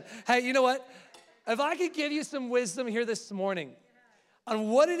appreciate that. Hey, you know what? If I could give you some wisdom here this morning on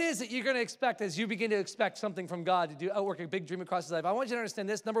what it is that you're going to expect as you begin to expect something from God to outwork a big dream across His life, I want you to understand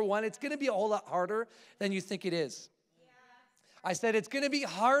this. Number one, it's going to be a whole lot harder than you think it is. I said it's going to be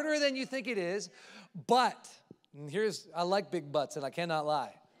harder than you think it is, but, and I like big buts, and I cannot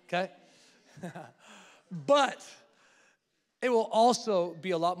lie, okay? But it will also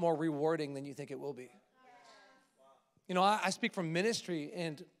be a lot more rewarding than you think it will be. I speak from ministry,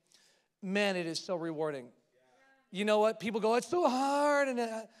 and man, it is so rewarding. You know what? People go, it's so hard. And,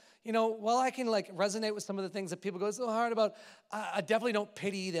 while I can resonate with some of the things that people go, it's so hard about, I definitely don't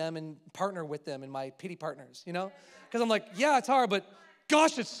pity them and partner with them in my pity partners, Because I'm like, yeah, it's hard, but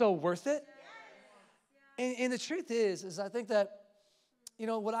gosh, it's so worth it. And the truth is I think that,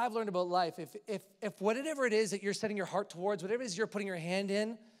 what I've learned about life, if whatever it is that you're setting your heart towards, whatever it is you're putting your hand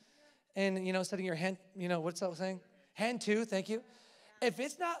in, and, setting your hand, what's that saying? Hand to, thank you. If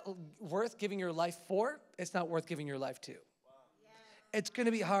it's not worth giving your life for, it's not worth giving your life to. It's going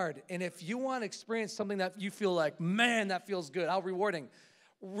to be hard. And if you want to experience something that you feel like, man, that feels good, how rewarding.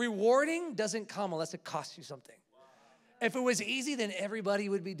 Rewarding doesn't come unless it costs you something. If it was easy, then everybody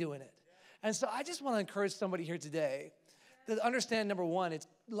would be doing it. And so I just want to encourage somebody here today to understand, number one,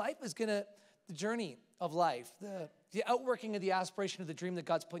 life is going to, the journey of life, the outworking of the aspiration of the dream that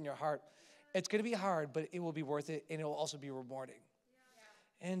God's put in your heart, it's going to be hard, but it will be worth it, and it will also be rewarding.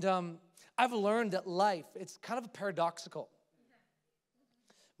 And I've learned that life, it's kind of paradoxical.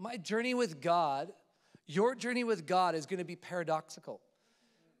 My journey with God, your journey with God is going to be paradoxical.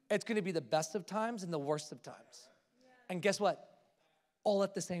 It's going to be the best of times and the worst of times. And guess what? All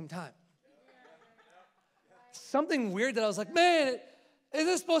at the same time. Something weird that I was like, man, is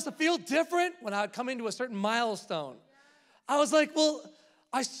this supposed to feel different? When I would come into a certain milestone, I was like, well,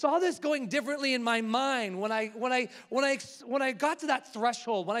 I saw this going differently in my mind when I got to that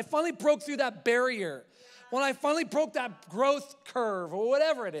threshold, when I finally broke through that barrier, when I finally broke that growth curve or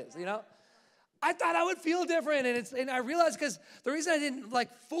whatever it is, I thought I would feel different, and I realized because the reason I didn't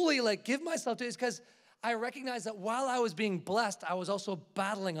fully give myself to it is because I recognized that while I was being blessed, I was also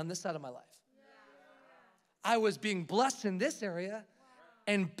battling on this side of my life. I was being blessed in this area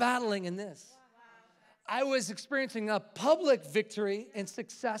and battling in this. I was experiencing a public victory and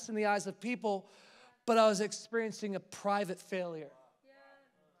success in the eyes of people, but I was experiencing a private failure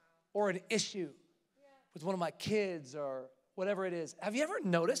or an issue with one of my kids or whatever it is. Have you ever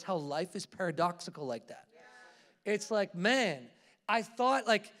noticed how life is paradoxical like that? It's like, man, I thought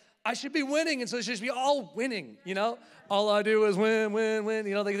like I should be winning, and so it should be all winning, you know? All I do is win, win, win,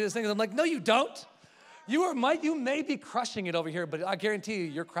 you know, like these things. I'm like, no, you don't. You may be crushing it over here, but I guarantee you,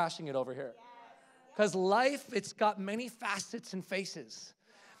 you're crashing it over here. Because life, it's got many facets and faces.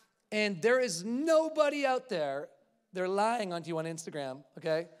 And there is nobody out there, they're lying onto you on Instagram,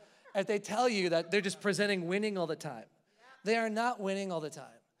 okay? If they tell you that they're just presenting winning all the time. They are not winning all the time.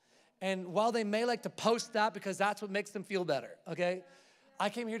 And while they may like to post that because that's what makes them feel better, okay? I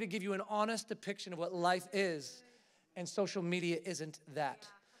came here to give you an honest depiction of what life is, and social media isn't that.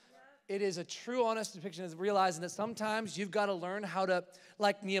 It is a true honest depiction of realizing that sometimes you've got to learn how to,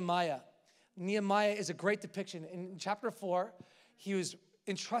 like Nehemiah. Nehemiah is a great depiction. In chapter 4, he was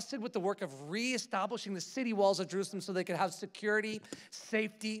entrusted with the work of reestablishing the city walls of Jerusalem so they could have security,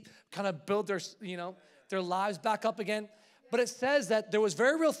 safety, kind of build their, their lives back up again. But it says that there was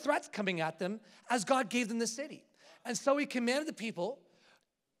very real threats coming at them as God gave them the city. And so he commanded the people,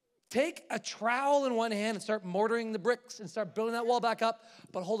 take a trowel in one hand and start mortaring the bricks and start building that wall back up,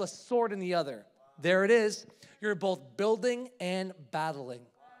 but hold a sword in the other. There it is. You're both building and battling.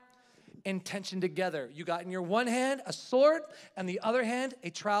 Intention together. You got in your one hand a sword, and the other hand a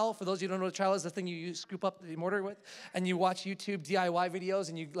trowel. For those of you who don't know what a trowel is, the thing you use, scoop up the mortar with, and you watch YouTube DIY videos,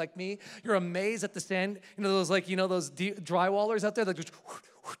 and you, like me, you're amazed at the sand. Those drywallers out there that just,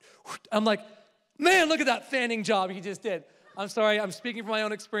 I'm like, man, look at that fanning job he just did. I'm sorry, I'm speaking from my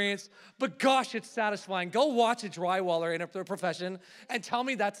own experience, but gosh, it's satisfying. Go watch a drywaller in their profession and tell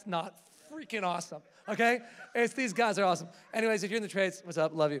me that's not freaking awesome, okay? These guys are awesome. Anyways, if you're in the trades, what's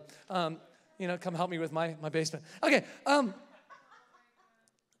up? Love you. Come help me with my basement. Okay,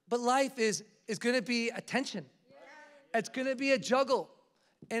 but life is going to be a tension. It's going to be a juggle.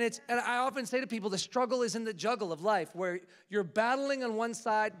 And I often say to people, the struggle is in the juggle of life, where you're battling on one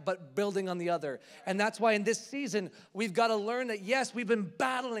side, but building on the other. And that's why in this season, we've got to learn that, yes, we've been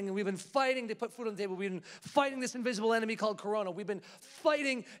battling and we've been fighting to put food on the table. We've been fighting this invisible enemy called Corona. We've been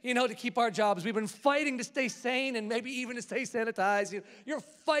fighting, to keep our jobs. We've been fighting to stay sane and maybe even to stay sanitized. You're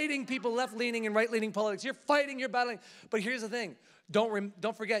fighting people left-leaning and right-leaning politics. You're fighting, you're battling. But here's the thing.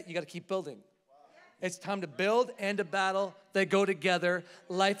 Don't forget, you got to keep building. It's time to build and to battle. They go together.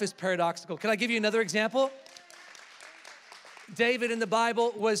 Life is paradoxical. Can I give you another example? David in the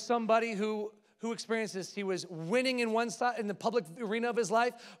Bible was somebody who experienced this. He was winning in one side, in the public arena of his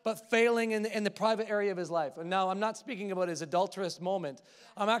life, but failing in the private area of his life. And now I'm not speaking about his adulterous moment.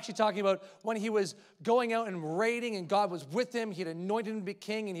 I'm actually talking about when he was going out and raiding and God was with him. He had anointed him to be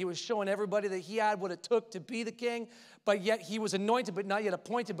king, and he was showing everybody that he had what it took to be the king. But yet he was anointed, but not yet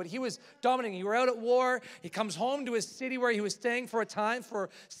appointed. But he was dominating. He was out at war. He comes home to his city where he was staying for a time,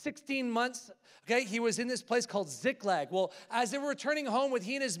 for 16 months. Okay, he was in this place called Ziklag. Well, as they were returning home with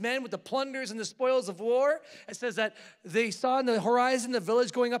he and his men with the plunders and the spoils of war, it says that they saw in the horizon the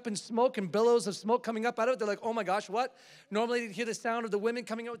village going up in smoke and billows of smoke coming up out of it. They're like, oh my gosh, what? Normally you'd hear the sound of the women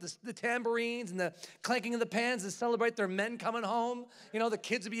coming out with the tambourines and the clanking of the pans to celebrate their men coming home. The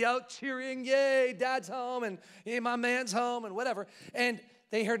kids would be out cheering, yay, dad's home, and hey, my man's home, and whatever. And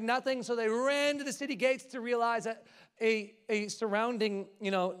they heard nothing, so they ran to the city gates to realize that a surrounding,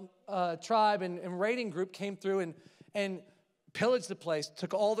 tribe and raiding group came through and pillaged the place,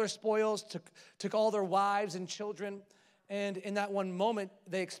 took all their spoils, took all their wives and children. And in that one moment,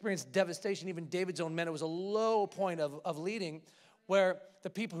 they experienced devastation. Even David's own men, it was a low point of leading, where the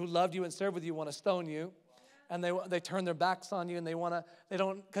people who loved you and served with you want to stone you. And they turn their backs on you, and they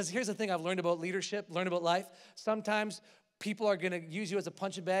don't, because here's the thing I've learned about leadership, learned about life. Sometimes people are going to use you as a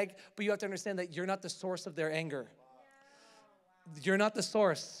punching bag, but you have to understand that you're not the source of their anger. You're not the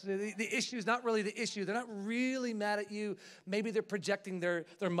source. The issue is not really the issue. They're not really mad at you. Maybe they're projecting their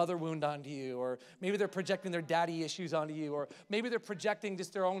mother wound onto you, or maybe they're projecting their daddy issues onto you, or maybe they're projecting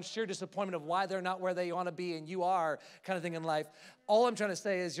just their own sheer disappointment of why they're not where they want to be and you are, kind of thing in life. All I'm trying to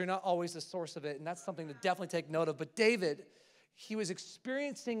say is you're not always the source of it, and that's something to definitely take note of. But David, he was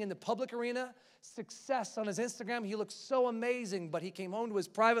experiencing in the public arena success on his Instagram. He looked so amazing, but he came home to his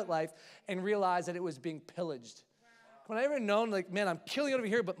private life and realized that it was being pillaged. When I ever known, like, man, I'm killing it over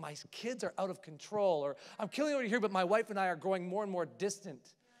here, but my kids are out of control, or I'm killing it over here, but my wife and I are growing more and more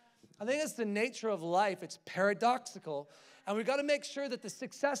distant. I think that's the nature of life. It's paradoxical, and we've got to make sure that the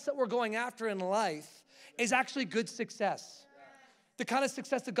success that we're going after in life is actually good success. The kind of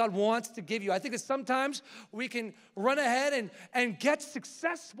success that God wants to give you. I think that sometimes we can run ahead and get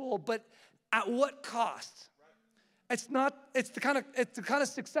successful, but At what cost? It's the kind of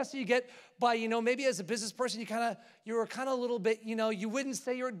success that you get by, maybe as a business person, you were kind of a little bit, you wouldn't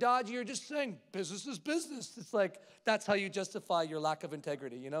say you're dodgy, you're just saying business is business. It's like, that's how you justify your lack of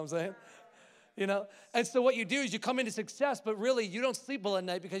integrity, you know what I'm saying? And so what you do is you come into success, but really you don't sleep well at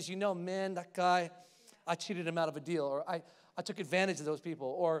night because man, that guy, I cheated him out of a deal, or I took advantage of those people,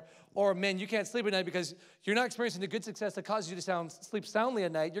 or man, you can't sleep at night because you're not experiencing the good success that causes you to sleep soundly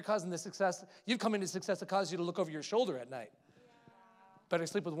at night. You've come into success that causes you to look over your shoulder at night. Better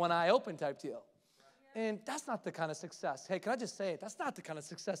sleep with one eye open type deal. And that's not the kind of success. Hey, can I just say it? That's not the kind of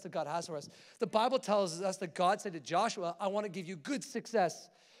success that God has for us. The Bible tells us that God said to Joshua, I want to give you good success,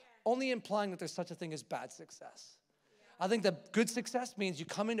 only implying that there's such a thing as bad success. I think that good success means you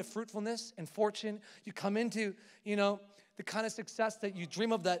come into fruitfulness and fortune. You come into, the kind of success that you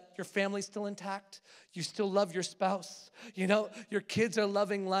dream of, that your family's still intact. You still love your spouse. Your kids are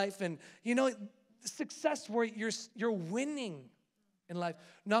loving life. And, success where you're winning in life,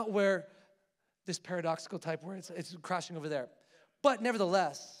 not where this paradoxical type where it's crashing over there. But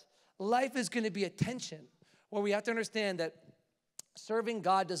nevertheless, life is going to be a tension where we have to understand that serving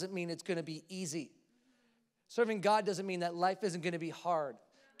God doesn't mean it's going to be easy. Serving God doesn't mean that life isn't going to be hard.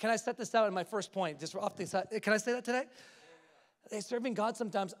 Can I set this out in my first point? Just off the side. Can I say that today? Serving God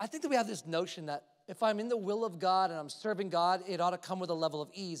sometimes, I think that we have this notion that if I'm in the will of God and I'm serving God, it ought to come with a level of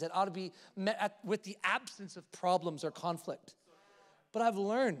ease. It ought to be met with the absence of problems or conflict. But I've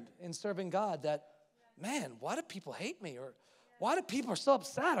learned in serving God that, man, why do people hate me? Or why do people are so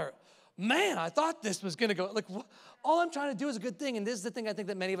upset? Or, man, I thought this was going to go. Like, all I'm trying to do is a good thing. And this is the thing I think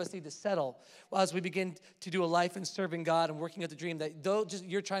that many of us need to settle as we begin to do a life in serving God and working at the dream, that though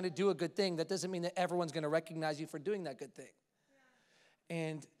you're trying to do a good thing, that doesn't mean that everyone's going to recognize you for doing that good thing.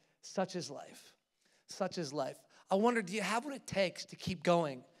 And such is life. Such is life. I wonder, do you have what it takes to keep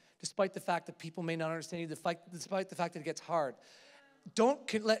going, despite the fact that people may not understand you, despite the fact that it gets hard? Don't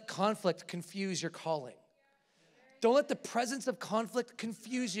let conflict confuse your calling. Don't let the presence of conflict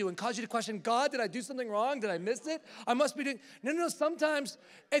confuse you and cause you to question, God, did I do something wrong? Did I miss it? I must be doing... No. Sometimes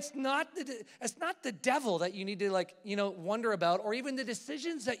it's not the devil that you need to wonder about, or even the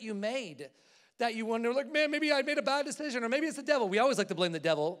decisions that you made that you wonder, man, maybe I made a bad decision, or maybe it's the devil. We always like to blame the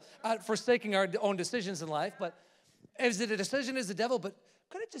devil at forsaking our own decisions in life, but is it a decision is the devil? But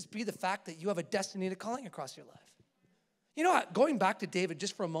could it just be the fact that you have a destiny and a calling across your life? Going back to David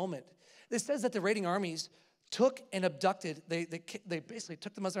just for a moment, it says that the raiding armies took and abducted, they basically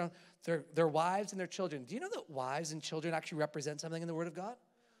took them as their wives and their children. Do you know that wives and children actually represent something in the Word of God?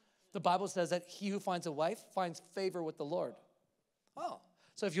 The Bible says that he who finds a wife finds favor with the Lord. Oh,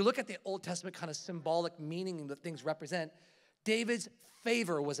 so if you look at the Old Testament kind of symbolic meaning that things represent, David's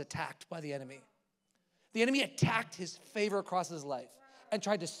favor was attacked by the enemy. The enemy attacked his favor across his life and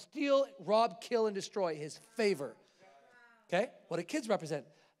tried to steal, rob, kill, and destroy his favor. Okay? What do kids represent?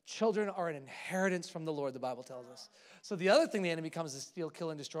 Children are an inheritance from the Lord, the Bible tells us. So the other thing the enemy comes to steal,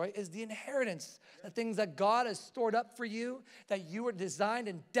 kill, and destroy is the inheritance, the things that God has stored up for you, that you were designed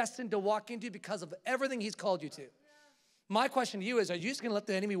and destined to walk into because of everything he's called you to. My question to you is, are you just going to let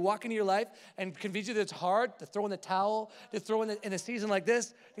the enemy walk into your life and convince you that it's hard, to throw in the towel, to throw in a season like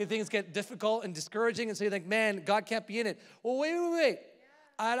this, things get difficult and discouraging, and so you think, man, God can't be in it. Well, wait.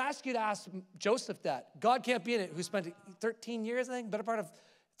 I'd ask you to ask Joseph that. God can't be in it, who spent 13 years, I think, better part of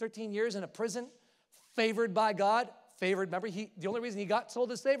 13 years in a prison, favored by God. Favored, remember, the only reason he got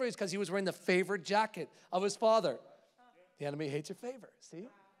sold as slavery is because he was wearing the favored jacket of his father. The enemy hates your favor, see?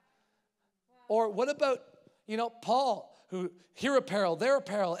 Or what about, Paul, who here apparel, there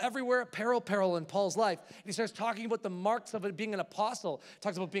apparel, everywhere apparel in Paul's life. And he starts talking about the marks of it being an apostle. He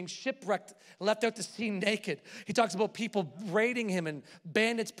talks about being shipwrecked, left out to sea naked. He talks about people raiding him and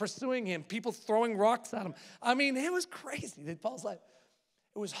bandits pursuing him, people throwing rocks at him. I mean, it was crazy in Paul's life.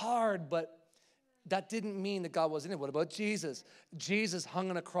 It was hard, but that didn't mean that God wasn't in it. What about Jesus? Jesus hung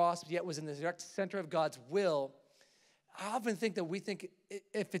on a cross, yet was in the direct center of God's will. I often think that we think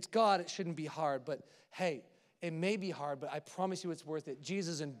if it's God, it shouldn't be hard. But hey, it may be hard, but I promise you it's worth it.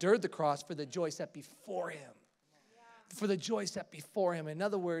 Jesus endured the cross for the joy set before him. For the joy set before him. In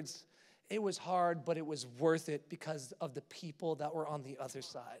other words, it was hard, but it was worth it because of the people that were on the other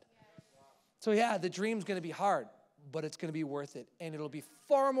side. So yeah, the dream's going to be hard, but it's going to be worth it. And it'll be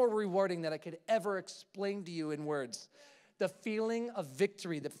far more rewarding than I could ever explain to you in words. The feeling of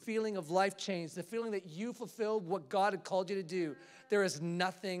victory, the feeling of life change, the feeling that you fulfilled what God had called you to do. There is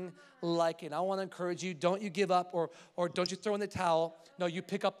nothing like it. I want to encourage you, don't you give up or don't you throw in the towel. No, you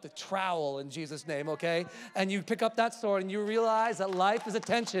pick up the trowel in Jesus' name, okay? And you pick up that sword and you realize that life is a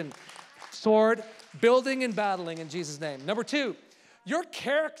tension. Sword, building and battling in Jesus' name. Number 2, your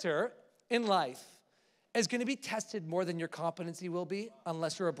character in life is going to be tested more than your competency will be,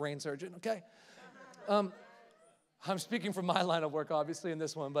 unless you're a brain surgeon, okay? I'm speaking from my line of work, obviously, in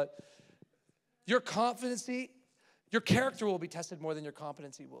this one, but your competency, your character will be tested more than your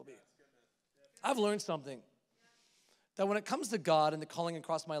competency will be. I've learned something, that when it comes to God and the calling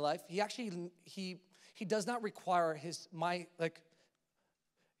across my life, he does not require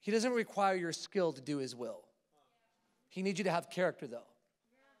he doesn't require your skill to do his will. He needs you to have character, though.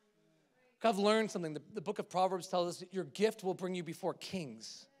 I've learned something. The book of Proverbs tells us that your gift will bring you before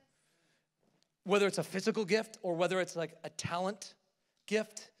kings. Whether it's a physical gift or whether it's like a talent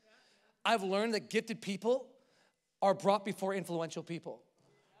gift, I've learned that gifted people are brought before influential people.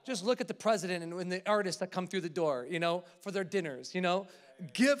 Just look at the president and the artists that come through the door, for their dinners,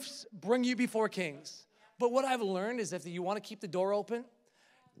 Gifts bring you before kings. But what I've learned is if you want to keep the door open,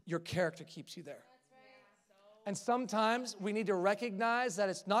 your character keeps you there. And sometimes we need to recognize that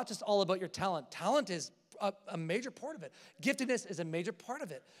it's not just all about your talent. Talent is a major part of it. Giftedness is a major part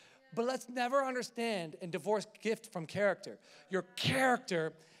of it. But let's never understand and divorce gift from character. Your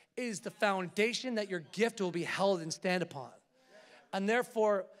character is the foundation that your gift will be held and stand upon. And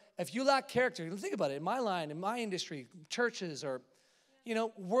therefore, if you lack character, think about it, in my line, in my industry, churches or,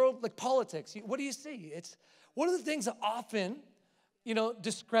 world, like politics, what do you see? What are the things that often,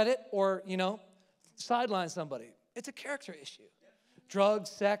 discredit or, sideline somebody? It's a character issue. Drugs,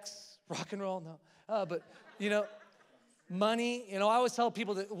 sex, rock and roll, no. But, money, I always tell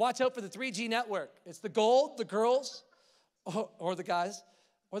people to watch out for the 3G network. It's the gold, the girls, or the guys,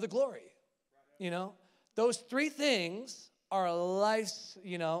 or the glory. Those three things are life's,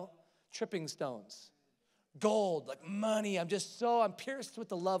 tripping stones. Gold, like money. I'm pierced with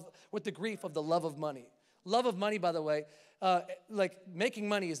the grief of the love of money. Love of money, by the way, making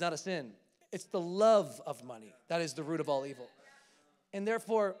money is not a sin. It's the love of money. That is the root of all evil. And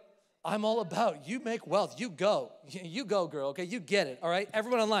therefore, I'm all about you make wealth. You go. You go, girl, okay? You get it, all right?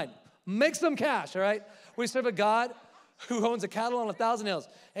 Everyone online, make some cash, all right? We serve a God who owns a cattle on 1,000 hills.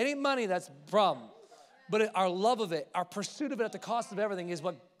 It ain't money that's the problem. But our love of it, our pursuit of it at the cost of everything is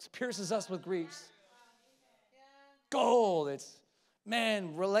what pierces us with griefs. Gold, it's,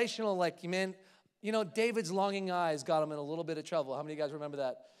 relational, David's longing eyes got him in a little bit of trouble. How many of you guys remember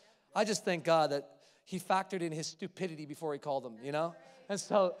that? I just thank God that he factored in his stupidity before he called him, And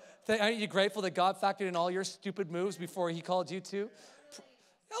so, aren't you grateful that God factored in all your stupid moves before he called you too?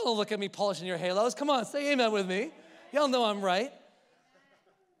 Y'all don't look at me polishing your halos. Come on, say amen with me. Y'all know I'm right.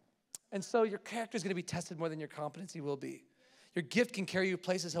 And so your character is going to be tested more than your competency will be. Your gift can carry you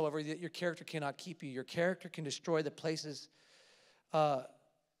places, however, that your character cannot keep you. Your character can destroy the places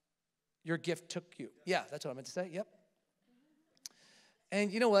your gift took you. Yeah, that's what I meant to say. Yep.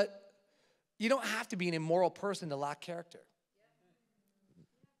 And you know what? You don't have to be an immoral person to lack character.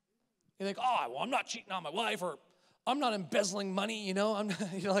 You think, I'm not cheating on my wife, or I'm not embezzling money, I'm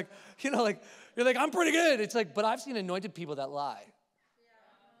you're like, I'm pretty good. It's like, but I've seen anointed people that lie.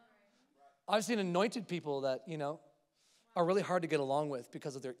 I've seen anointed people that, are really hard to get along with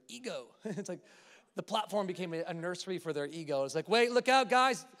because of their ego. It's like the platform became a nursery for their ego. It's like, wait, look out,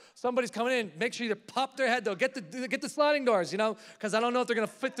 guys. Somebody's coming in. Make sure you pop their head, though. Get the sliding doors, because I don't know if they're going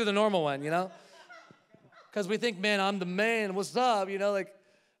to fit through the normal one, Because we think, man, I'm the man. What's up?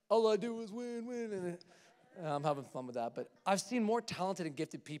 All I do is win. And I'm having fun with that. But I've seen more talented and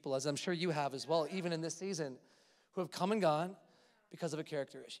gifted people, as I'm sure you have as well, even in this season, who have come and gone because of a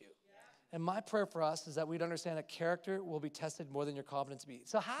character issue. And my prayer for us is that we'd understand that character will be tested more than your competency will be.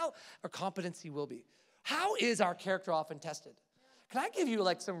 So competency will be. How is our character often tested? Can I give you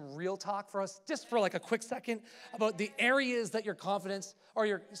some real talk for us, just for a quick second, about the areas that your confidence, or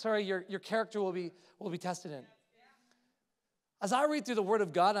your character will be tested in? As I read through the Word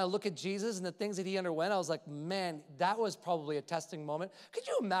of God and I look at Jesus and the things that he underwent, I was like, man, that was probably a testing moment. Could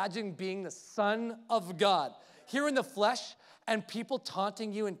you imagine being the Son of God here in the flesh and people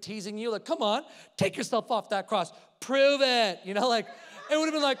taunting you and teasing you? Like, come on, take yourself off that cross. Prove it. It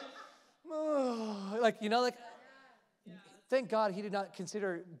would have been thank God he did not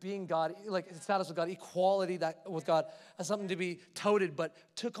consider being God, the status of God, equality with God as something to be toted, but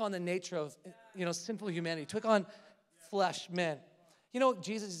took on the nature of, sinful humanity, took on flesh, man.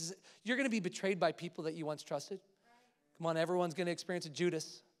 Jesus, you're going to be betrayed by people that you once trusted. Come on, everyone's going to experience a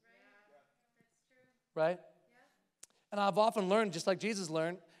Judas. Right? And I've often learned, just like Jesus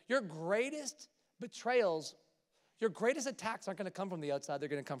learned, your greatest betrayals, your greatest attacks aren't going to come from the outside, they're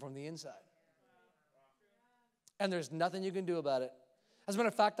going to come from the inside. And there's nothing you can do about it. As a matter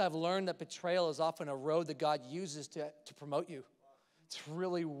of fact, I've learned that betrayal is often a road that God uses to promote you. It's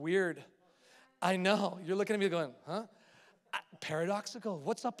really weird. I know. You're looking at me going, huh? Paradoxical.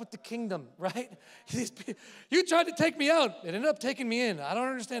 What's up with the kingdom, right? You tried to take me out. It ended up taking me in. I don't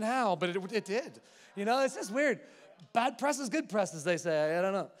understand how, but it did. You know, it's just weird. Bad press is good press, as they say. I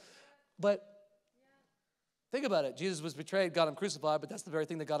don't know. But think about it. Jesus was betrayed, got him crucified, but that's the very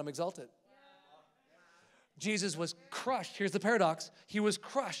thing that got him exalted. Jesus was crushed. Here's the paradox. He was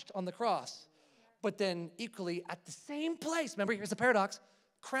crushed on the cross, but then equally at the same place, remember, here's the paradox,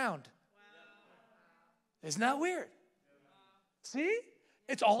 crowned. Isn't that weird? See?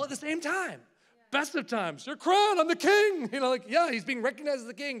 It's all at the same time. Best of times. You're crowned. I'm the king. You know, like, yeah, he's being recognized as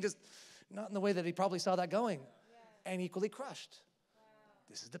the king, just not in the way that he probably saw that going. And equally crushed.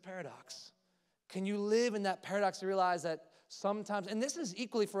 This is the paradox. Can you live in that paradox to realize that sometimes, and this is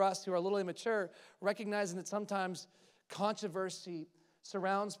equally for us who are a little immature, recognizing that sometimes controversy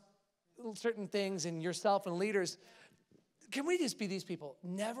surrounds certain things in yourself and leaders. Can we just be these people?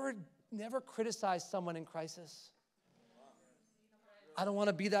 Never criticize someone in crisis. I don't want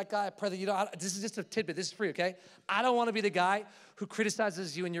to be that guy. I pray that you don't. This is just a tidbit. This is free, okay? I don't want to be the guy who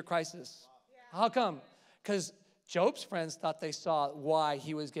criticizes you in your crisis. How come? Because Job's friends thought they saw why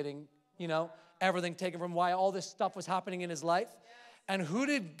he was getting, everything taken from, why all this stuff was happening in his life. And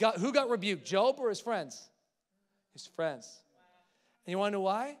who got rebuked, Job or his friends? His friends. And you want to know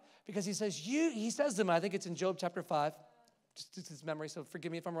why? Because he says to them, I think it's in Job chapter 5, just his memory, so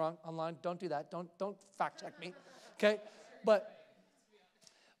forgive me if I'm wrong online. Don't do that. Don't fact check me, okay?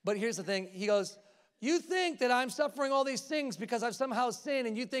 But here's the thing. He goes, you think that I'm suffering all these things because I've somehow sinned,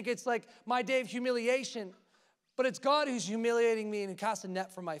 and you think it's like my day of humiliation, but it's God who's humiliating me and cast a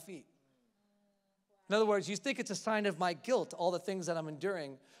net for my feet. In other words, you think it's a sign of my guilt, all the things that I'm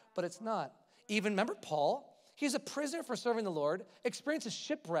enduring, but it's not. Even, remember Paul? He's a prisoner for serving the Lord, experienced a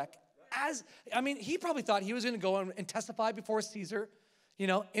shipwreck. He probably thought he was going to go and testify before Caesar,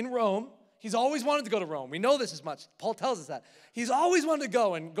 in Rome. He's always wanted to go to Rome. We know this as much. Paul tells us that. He's always wanted to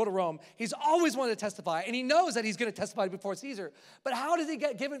go to Rome. He's always wanted to testify, and he knows that he's going to testify before Caesar. But how does he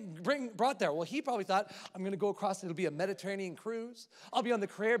get brought there? Well, he probably thought, I'm going to go across, it'll be a Mediterranean cruise. I'll be on the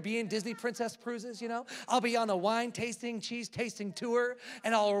Caribbean Disney princess cruises, I'll be on a wine tasting, cheese tasting tour,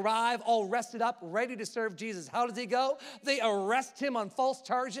 and I'll arrive all rested up, ready to serve Jesus. How does he go? They arrest him on false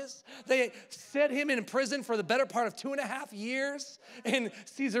charges. They set him in prison for the better part of 2.5 years in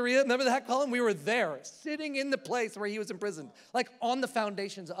Caesarea. Remember that? We were there, sitting in the place where he was imprisoned, like on the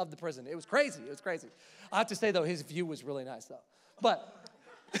foundations of the prison. It was crazy. It was crazy. I have to say, though, his view was really nice, though. But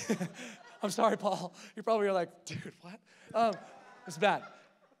I'm sorry, Paul. You probably are like, dude, what? It's bad.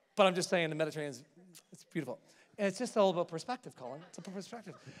 But I'm just saying the Mediterranean it's beautiful. And it's just all about perspective, Colin. It's about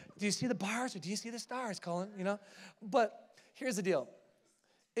perspective. Do you see the bars or do you see the stars, Colin? But here's the deal,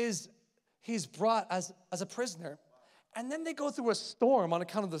 is he's brought as a prisoner. And then they go through a storm on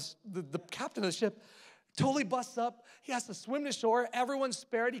account of the captain of the ship. Totally busts up. He has to swim to shore. Everyone's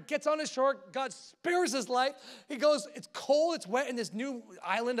spared. He gets on the shore. God spares his life. He goes, it's cold, it's wet in this new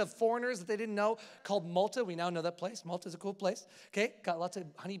island of foreigners that they didn't know called Malta. We now know that place. Malta's a cool place. Okay, got lots of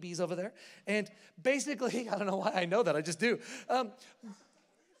honeybees over there. And basically, I don't know why I know that. I just do.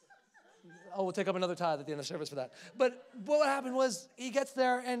 We'll take up another tithe at the end of the service for that. But what happened was he gets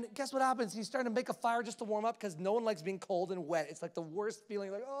there, and guess what happens? He's starting to make a fire just to warm up because no one likes being cold and wet. It's like the worst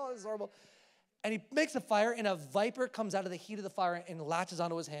feeling, like, oh, this is horrible. And he makes a fire, and a viper comes out of the heat of the fire and latches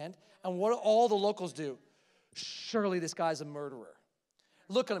onto his hand. And what do all the locals do? Surely this guy's a murderer.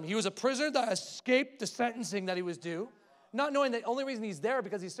 Look at him. He was a prisoner that escaped the sentencing that he was due, not knowing the only reason he's there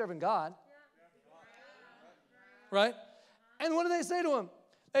because he's serving God. Right? And what do they say to him?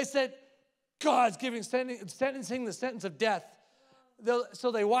 They said, God's sentencing the sentence of death.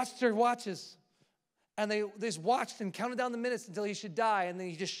 So they watched their watches. And they just watched and counted down the minutes until he should die. And then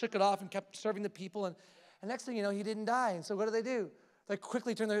he just shook it off and kept serving the people. And next thing you know, he didn't die. And so what do? They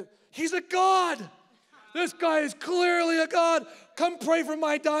quickly turn he's a god. This guy is clearly a god. Come pray for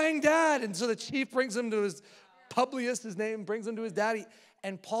my dying dad. And so the chief brings him to Publius, his name, brings him to his daddy.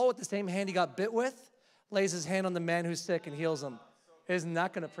 And Paul, with the same hand he got bit with, lays his hand on the man who's sick and heals him. Isn't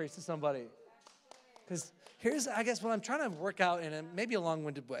that going to preach to somebody? Because here's, I guess, what I'm trying to work out in maybe a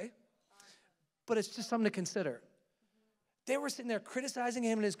long-winded way, but it's just something to consider. They were sitting there criticizing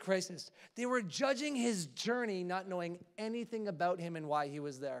him in his crisis. They were judging his journey, not knowing anything about him and why he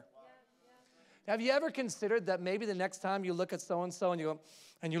was there. Have you ever considered that maybe the next time you look at so-and-so and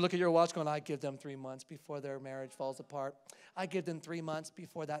you look at your watch going, I give them 3 months before their marriage falls apart. I give them 3 months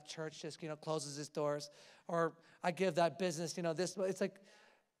before that church just, closes its doors. Or I give that business, this. It's like,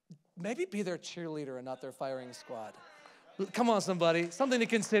 maybe be their cheerleader and not their firing squad. Come on, somebody. Something to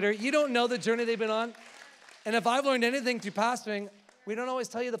consider. You don't know the journey they've been on. And if I've learned anything through pastoring, we don't always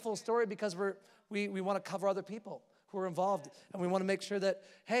tell you the full story because we want to cover other people. who are involved. And we want to make sure that,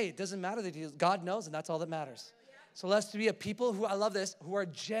 hey, it doesn't matter that God knows, and that's all that matters. So let's be a people who, I love this, who are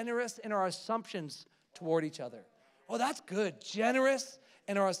generous in our assumptions toward each other. Oh, that's good. Generous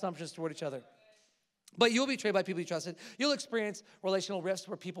in our assumptions toward each other. But you'll be betrayed by people you trusted. You'll experience relational rifts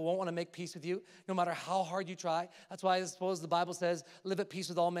where people won't want to make peace with you, no matter how hard you try. That's why I suppose the Bible says, live at peace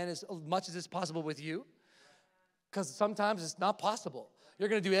with all men as much as it's possible with you. Because sometimes it's not possible. You're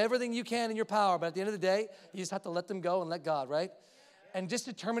going to do everything you can in your power, but at the end of the day, you just have to let them go and let God, right? And just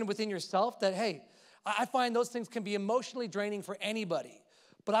determine within yourself that, hey, I find those things can be emotionally draining for anybody.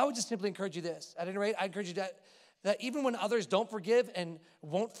 But I would just simply encourage you this. At any rate, I encourage you that even when others don't forgive and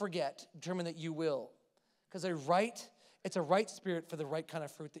won't forget, determine that you will. Because it's a right spirit for the right kind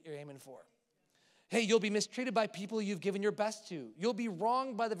of fruit that you're aiming for. Hey, you'll be mistreated by people you've given your best to. You'll be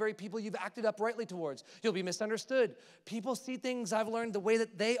wronged by the very people you've acted uprightly towards. You'll be misunderstood. People see things, I've learned, the way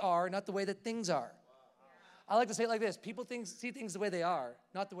that they are, not the way that things are. I like to say it like this. People see things the way they are,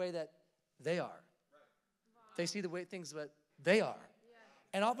 not the way that they are. They see the way things that they are.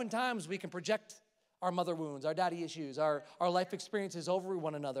 And oftentimes we can project our mother wounds, our daddy issues, our life experiences over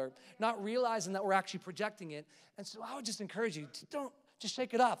one another, not realizing that we're actually projecting it. And so I would just encourage you, don't just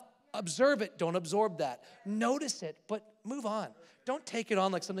shake it off. Observe it, don't absorb that. Notice it, but move on. Don't take it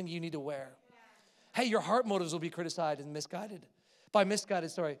on like something you need to wear. Hey, your heart motives will be criticized and misguided.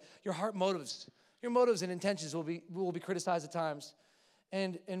 Your heart motives, your motives and intentions will be criticized at times.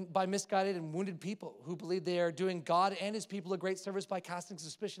 And by misguided and wounded people who believe they are doing God and his people a great service by casting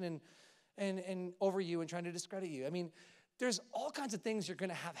suspicion and over you and trying to discredit you. I mean, there's all kinds of things you're going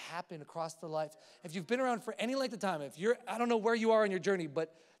to have happen across the life. If you've been around for any length of time, I don't know where you are in your journey,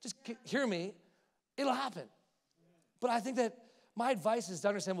 but just hear me, it'll happen. But I think that my advice is to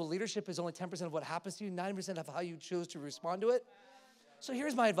understand, well, leadership is only 10% of what happens to you, 90% of how you choose to respond to it. So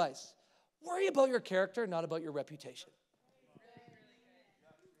here's my advice. Worry about your character, not about your reputation.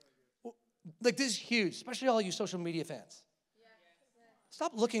 Like, this is huge, especially all you social media fans.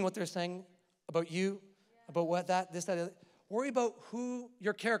 Stop looking what they're saying about you, about what this, that, other. Worry about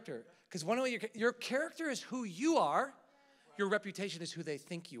your character. Because one way your character is who you are, your reputation is who they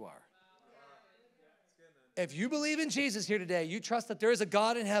think you are. If you believe in Jesus here today, you trust that there is a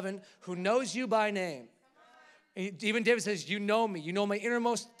God in heaven who knows you by name. Even David says, you know me, you know my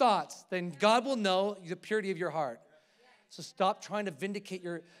innermost thoughts, then God will know the purity of your heart. So stop trying to vindicate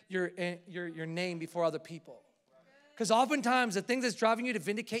your name before other people. Because oftentimes the thing that's driving you to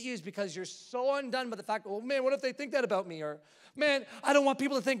vindicate you is because you're so undone by the fact, oh man, what if they think that about me? Or man, I don't want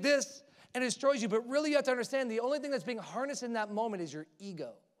people to think this. And it destroys you. But really you have to understand the only thing that's being harnessed in that moment is your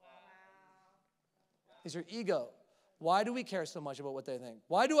ego. Is your ego. Why do we care so much about what they think?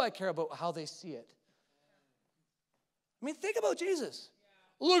 Why do I care about how they see it? I mean, think about Jesus.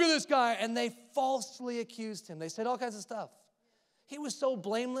 Look at this guy. And they falsely accused him. They said all kinds of stuff. He was so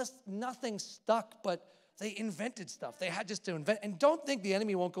blameless, nothing stuck, but they invented stuff. They had just to invent. And don't think the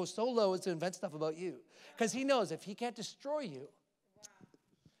enemy won't go so low as to invent stuff about you. Because he knows if he can't destroy you,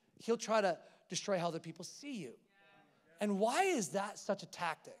 he'll try to destroy how other people see you. And why is that such a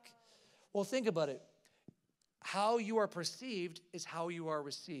tactic? Well, think about it. How you are perceived is how you are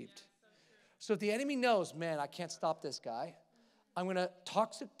received. So if the enemy knows, man, I can't stop this guy, I'm going to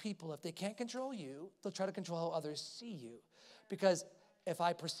toxic people, if they can't control you, they'll try to control how others see you. Because if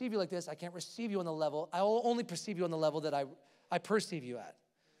I perceive you like this, I can't receive you on the level. I will only perceive you on the level that I perceive you at.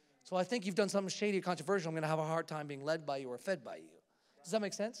 So I think you've done something shady or controversial. I'm going to have a hard time being led by you or fed by you. Does that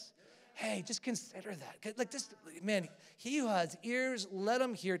make sense? Hey, just consider that. Like this, man, he who has ears, let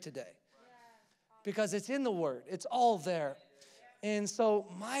him hear today. Because it's in the Word. It's all there. And so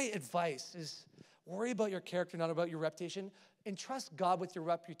my advice is worry about your character, not about your reputation. And trust God with your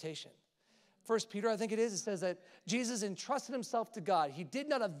reputation. 1 Peter, I think it says that Jesus entrusted himself to God. He did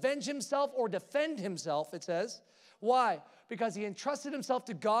not avenge himself or defend himself, it says. Why? Because he entrusted himself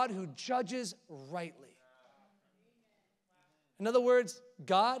to God who judges rightly. In other words,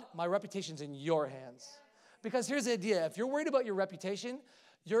 God, my reputation's in your hands. Because here's the idea. If you're worried about your reputation,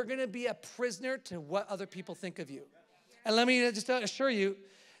 you're going to be a prisoner to what other people think of you. And let me just assure you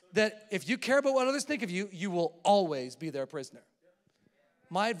that if you care about what others think of you, you will always be their prisoner.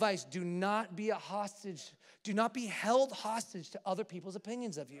 My advice, do not be a hostage. Do not be held hostage to other people's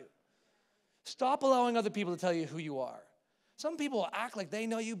opinions of you. Stop allowing other people to tell you who you are. Some people act like they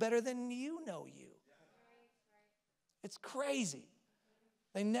know you better than you know you. It's crazy.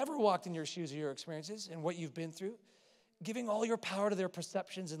 They never walked in your shoes or your experiences and what you've been through. Giving all your power to their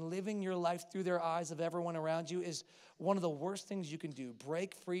perceptions and living your life through their eyes of everyone around you is one of the worst things you can do.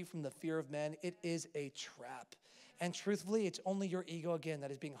 Break free from the fear of men. It is a trap. And truthfully, it's only your ego, again,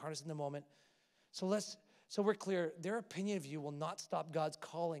 that is being harnessed in the moment. So So we're clear, their opinion of you will not stop God's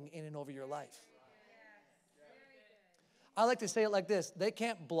calling in and over your life. I like to say it like this. They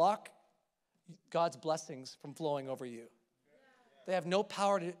can't block God's blessings from flowing over you. They have no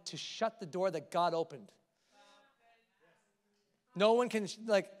power to shut the door that God opened. No one can,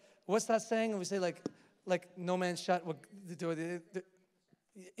 like, what's that saying? We say, like no man shut the door.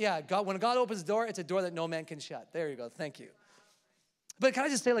 Yeah, God, when God opens the door, it's a door that no man can shut. There you go. Thank you. But can I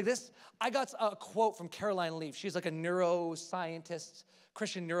just say like this? I got a quote from Caroline Leaf. She's like a neuroscientist,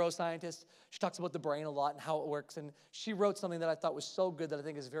 Christian neuroscientist. She talks about the brain a lot and how it works. And she wrote something that I thought was so good that I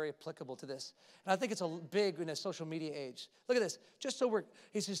think is very applicable to this. And I think it's big in a social media age. Look at this.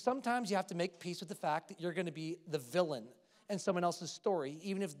 He says, sometimes you have to make peace with the fact that you're going to be the villain in someone else's story,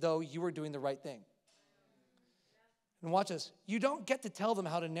 even if though you were doing the right thing. And watch this. You don't get to tell them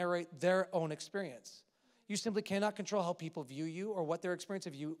how to narrate their own experience. You simply cannot control how people view you or what their experience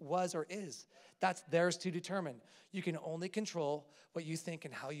of you was or is. That's theirs to determine. You can only control what you think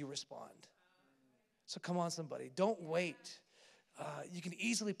and how you respond. So come on, somebody. Don't wait. You can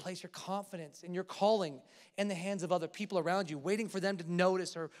easily place your confidence and your calling in the hands of other people around you, waiting for them to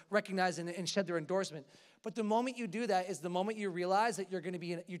notice or recognize and shed their endorsement. But the moment you do that is the moment you realize that you're going to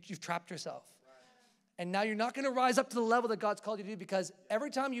be you've trapped yourself. And now you're not going to rise up to the level that God's called you to do, because every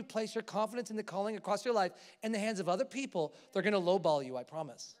time you place your confidence in the calling across your life in the hands of other people, they're going to lowball you, I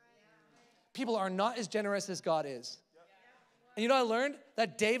promise. People are not as generous as God is. And you know, I learned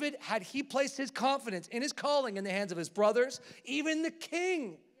that David, had he placed his confidence in his calling in the hands of his brothers, even the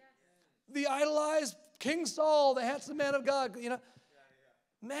king, the idolized King Saul, the handsome man of God, you know,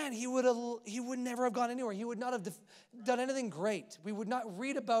 man, he would never have gone anywhere. He would not have done anything great. We would not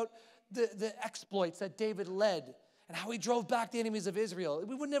read about the exploits that David led and how he drove back the enemies of Israel.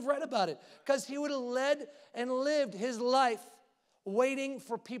 We wouldn't have read about it, because he would have led and lived his life waiting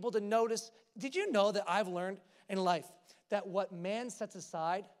for people to notice. Did you know that I've learned in life that what man sets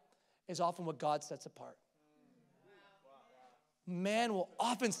aside is often what God sets apart? Man will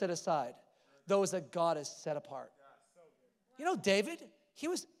often set aside those that God has set apart. You know, David, he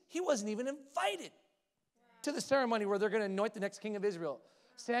wasn't even invited to the ceremony where they're going to anoint the next king of Israel.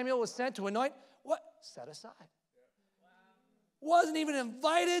 Samuel was sent to anoint what? Set aside. Wasn't even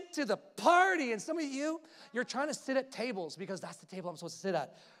invited to the party. And some of you're trying to sit at tables because that's the table I'm supposed to sit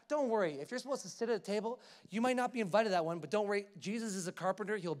at. Don't worry. If you're supposed to sit at a table, you might not be invited to that one, but don't worry. Jesus is a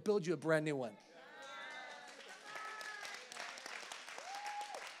carpenter. He'll build you a brand new one.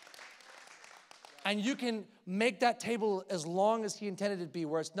 And you can make that table as long as he intended it to be,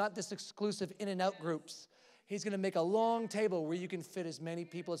 where it's not this exclusive in and out groups. He's going to make a long table where you can fit as many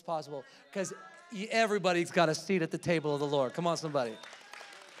people as possible, because everybody's got a seat at the table of the Lord. Come on, somebody.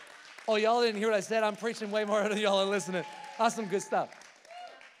 Oh, y'all didn't hear what I said? I'm preaching way more than y'all are listening. That's some good stuff.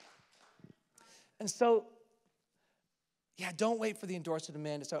 And so, yeah, don't wait for the endorsement of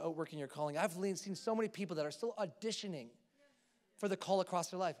man to start outworking your calling. I've seen so many people that are still auditioning for the call across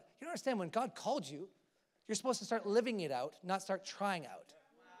their life. You don't understand, when God called you, you're supposed to start living it out, not start trying out.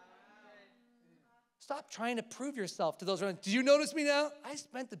 Stop trying to prove yourself to those around. Do you notice me now? I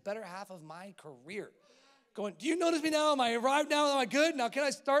spent the better half of my career going, do you notice me now? Am I arrived now? Am I good? Now can I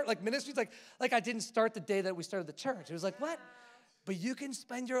start like ministries? Like I didn't start the day that we started the church. It was like, what? But you can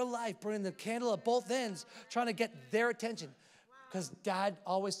spend your life burning the candle at both ends trying to get their attention. Because dad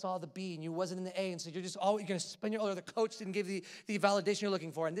always saw the B and you wasn't in the A. And so you're going to spend or the coach didn't give the validation you're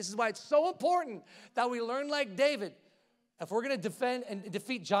looking for. And this is why it's so important that we learn like David. If we're going to defend and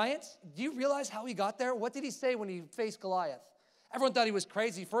defeat giants, do you realize how he got there? What did he say when he faced Goliath? Everyone thought he was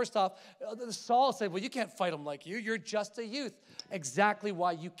crazy. First off, Saul said, well, you can't fight him like you. You're just a youth. Exactly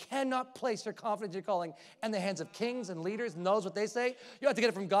why you cannot place your confidence in your calling in the hands of kings and leaders and knows what they say. You have to get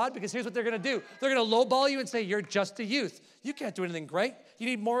it from God, because here's what they're going to do. They're going to lowball you and say, you're just a youth. You can't do anything great. You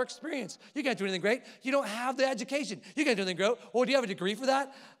need more experience. You can't do anything great. You don't have the education. You can't do anything great. Well, do you have a degree for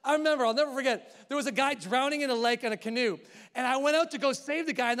that? I remember, I'll never forget, there was a guy drowning in a lake on a canoe. And I went out to go save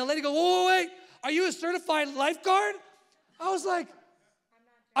the guy. And the lady goes, whoa, wait, are you a certified lifeguard? I was like,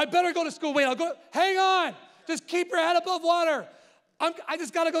 I better go to school. Wait, I'll go. Hang on. Just keep your head above water. I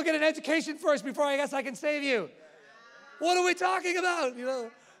just got to go get an education first before I guess I can save you. What are we talking about? You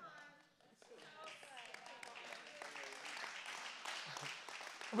know.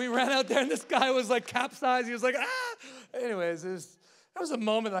 We ran out there and this guy was like capsized. He was like, ah. Anyways, there was a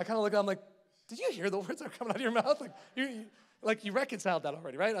moment that I kind of looked at him like, did you hear the words that are coming out of your mouth? Like you reconciled that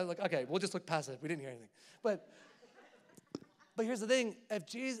already, right? I was like, okay, we'll just look past it. We didn't hear anything. But here's the thing.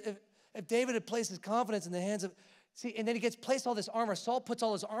 If David had placed his confidence in the hands of, see, and then he gets placed all this armor. Saul puts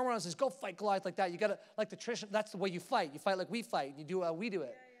all his armor on and says, go fight Goliath like that. You got to, like the tradition, that's the way you fight. You fight like we fight. You do how we do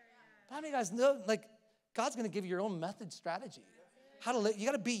it. But how many guys know, like, God's going to give you your own method strategy. How to live. You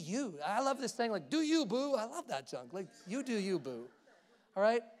got to be you. I love this thing like, do you, boo? I love that junk. Like, you do you, boo. All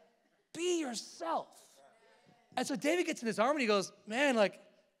right? Be yourself. And so David gets in his armor and he goes, man, like,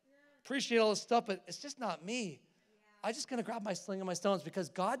 appreciate all this stuff, but it's just not me. I'm just going to grab my sling and my stones because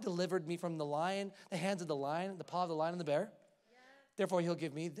God delivered me from the lion, the hands of the lion, the paw of the lion and the bear. Therefore, he'll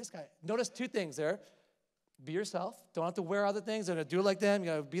give me this guy. Notice two things there. Be yourself. Don't have to wear other things. Don't do it like them. You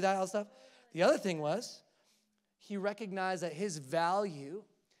got to be that other stuff. The other thing was, he recognized that his value,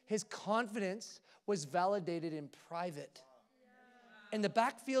 his confidence was validated in private. In the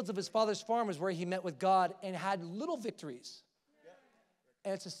backfields of his father's farm is where he met with God and had little victories.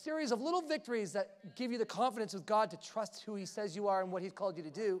 And it's a series of little victories that give you the confidence with God to trust who he says you are and what he's called you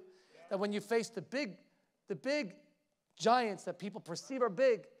to do. That when you face the big giants that people perceive are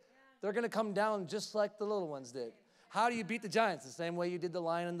big, they're going to come down just like the little ones did. How do you beat the giants? The same way you did the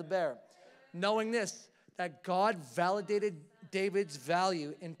lion and the bear. Knowing this, that God validated David's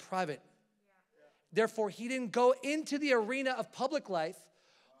value in private. Therefore, he didn't go into the arena of public life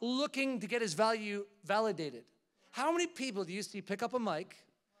looking to get his value validated. How many people do you see pick up a mic,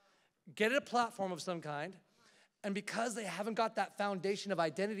 get a platform of some kind, and because they haven't got that foundation of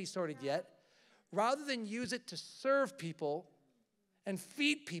identity sorted yet, rather than use it to serve people and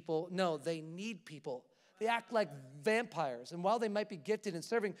feed people, no, they need people. They act like vampires. And while they might be gifted in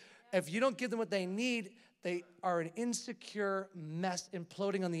serving, if you don't give them what they need, they are an insecure mess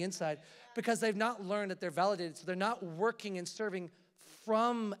imploding on the inside because they've not learned that they're validated. So they're not working and serving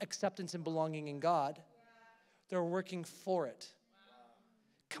from acceptance and belonging in God. They're working for it.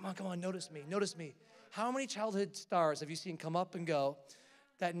 Come on, notice me. How many childhood stars have you seen come up and go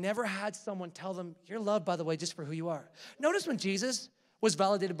that never had someone tell them, you're loved, by the way, just for who you are? Notice when Jesus was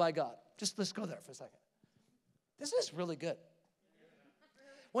validated by God. Just let's go there for a second. This is really good.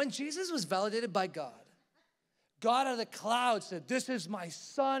 When Jesus was validated by God, God out of the cloud said, this is my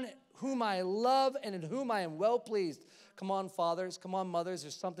son whom I love and in whom I am well pleased. Come on, fathers. Come on, mothers.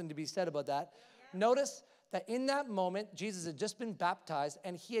 There's something to be said about that. Notice that in that moment, Jesus had just been baptized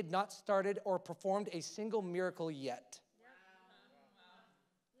and he had not started or performed a single miracle yet.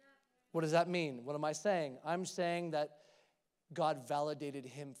 What does that mean? What am I saying? I'm saying that God validated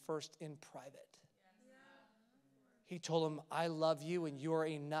him first in private. He told him, I love you and you're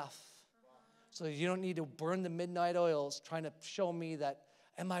enough. So you don't need to burn the midnight oils trying to show me that,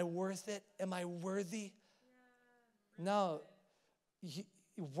 am I worth it? Am I worthy? No,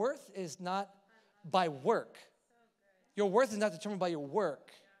 worth is not by work. Your worth is not determined by your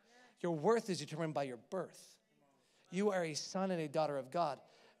work. Your worth is determined by your birth. You are a son and a daughter of God.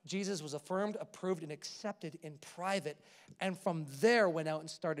 Jesus was affirmed, approved, and accepted in private, and from there went out and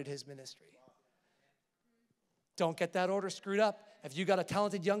started his ministry. Don't get that order screwed up. If you got a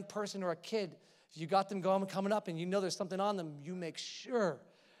talented young person or a kid, if you got them coming up and you know there's something on them, you make sure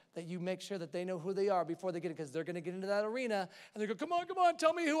that they know who they are before they get it, because they're going to get into that arena and they go, come on,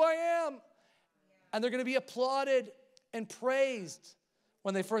 tell me who I am. And they're going to be applauded and praised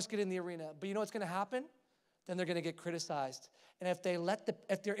when they first get in the arena. But you know what's going to happen? Then they're going to get criticized. And if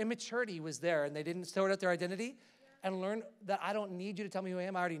their immaturity was there and they didn't sort out their identity and learn that I don't need you to tell me who I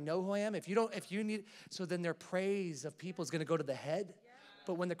am, I already know who I am. So then their praise of people is going to go to the head.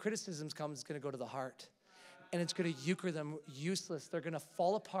 But when the criticisms come, it's going to go to the heart. And it's going to euchre them useless. They're going to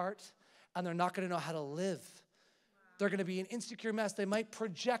fall apart and they're not going to know how to live. They're going to be an insecure mess. They might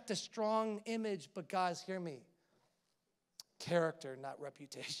project a strong image, but guys, hear me. Character, not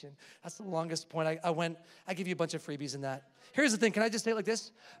reputation. That's the longest point. I give you a bunch of freebies in that. Here's the thing. Can I just say it like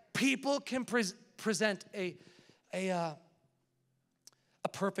this? People can present a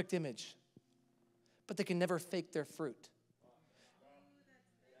perfect image, but they can never fake their fruit.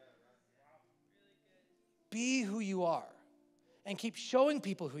 Be who you are and keep showing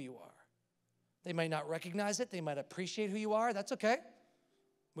people who you are. They might not recognize it. They might appreciate who you are. That's okay.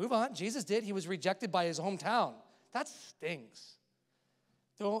 Move on. Jesus did. He was rejected by his hometown. That stings.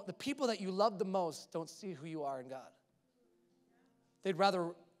 The people that you love the most don't see who you are in God. They'd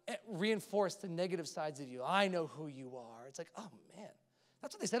rather reinforce the negative sides of you. I know who you are. It's like, oh man.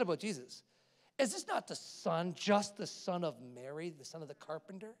 That's what they said about Jesus. Is this not the son, just the son of Mary, the son of the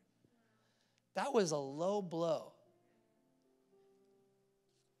carpenter? That was a low blow.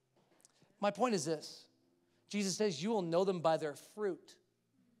 My point is this. Jesus says, you will know them by their fruit.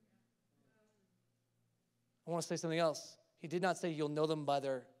 I want to say something else. He did not say you'll know them by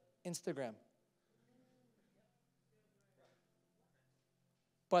their Instagram.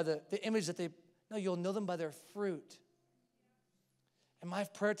 By the image that no, you'll know them by their fruit. And my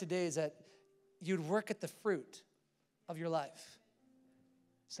prayer today is that you'd work at the fruit of your life.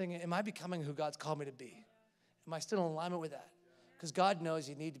 saying, am I becoming who God's called me to be? Am I still in alignment with that? Because God knows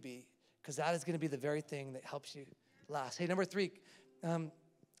you need to be, because that is going to be the very thing that helps you last. Hey, number 3, I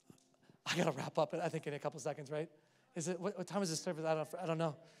got to wrap up, I think, in a couple seconds, right? Is it, what time is this service? I don't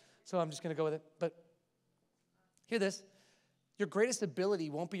know. So I'm just going to go with it. But hear this. Your greatest ability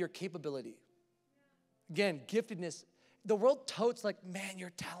won't be your capability. Again, giftedness. The world totes like, man,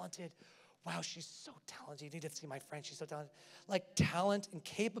 you're talented. Wow, she's so talented. You need to see my friend. She's so talented. Like talent and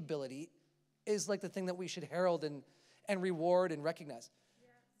capability is like the thing that we should herald and reward and recognize.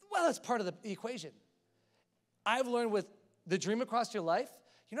 Well, that's part of the equation. I've learned with the dream across your life,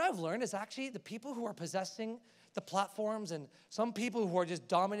 you know what I've learned is actually the people who are possessing the platforms and some people who are just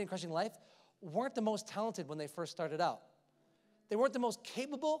dominating, crushing life weren't the most talented when they first started out. They weren't the most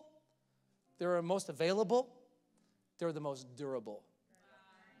capable. They were the most available. They were the most durable.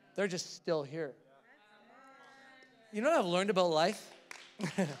 They're just still here. You know what I've learned about life?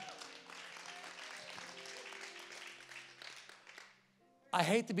 I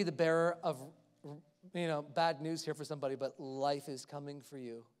hate to be the bearer of, bad news here for somebody, but life is coming for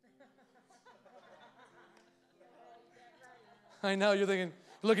you. I know, you're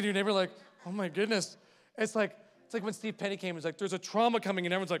look at your neighbor like, oh my goodness. It's like when Steve Penny came, it's like, there's a trauma coming,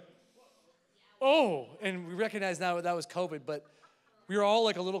 and everyone's like, oh. And we recognize now that was COVID, but we were all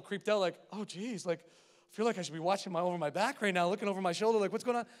like a little creeped out, like, oh geez, like, I feel like I should be watching over my back right now, looking over my shoulder, like, what's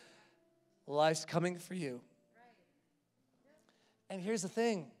going on? Life's coming for you. And here's the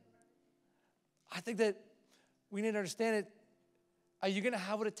thing. I think that we need to understand it. Are you going to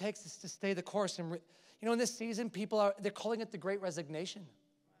have what it takes to stay the course? And in this season, they're calling it the Great Resignation.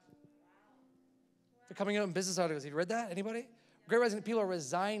 They're coming out in business articles. You read that? Anybody? Great Resignation. People are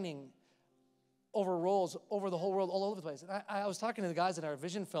resigning over roles over the whole world, all over the place. And I was talking to the guys in our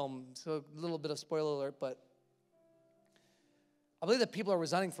vision film, so a little bit of spoiler alert, but I believe that people are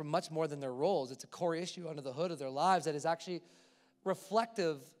resigning for much more than their roles. It's a core issue under the hood of their lives that is actually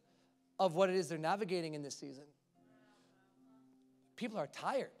reflective of what it is they're navigating in this season. People are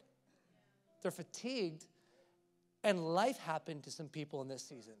tired. They're fatigued. And life happened to some people in this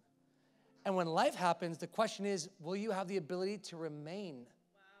season. And when life happens, the question is, will you have the ability to remain?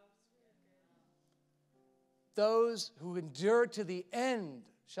 Those who endure to the end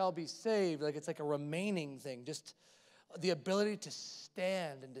shall be saved. Like it's like a remaining thing. Just the ability to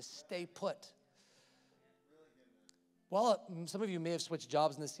stand and to stay put. Well, some of you may have switched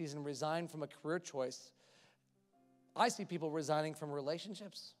jobs in this season and resigned from a career choice. I see people resigning from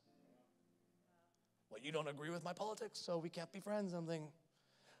relationships. Well, you don't agree with my politics, so we can't be friends. I'm thinking,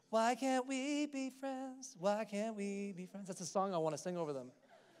 why can't we be friends? Why can't we be friends? That's a song I want to sing over them,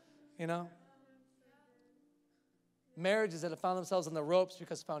 Marriages that have found themselves on the ropes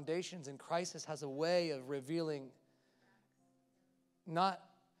because foundations in crisis has a way of revealing not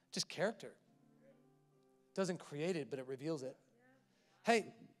just character. It doesn't create it, but it reveals it.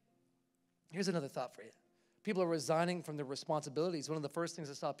 Hey, here's another thought for you. People are resigning from their responsibilities. One of the first things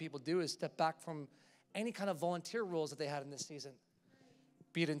I saw people do is step back from any kind of volunteer roles that they had in this season.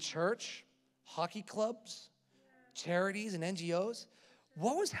 Be it in church, hockey clubs, charities, and NGOs.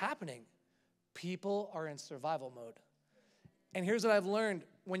 What was happening? People are in survival mode. And here's what I've learned.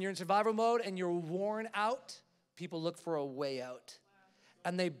 When you're in survival mode and you're worn out, people look for a way out.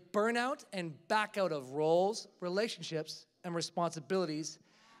 And they burn out and back out of roles, relationships, and responsibilities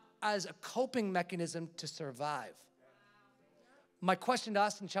as a coping mechanism to survive. My question to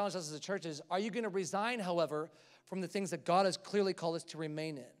us and challenge us as a church is, are you going to resign, however, from the things that God has clearly called us to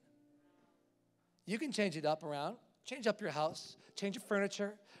remain in? You can change it up around, change up your house, change your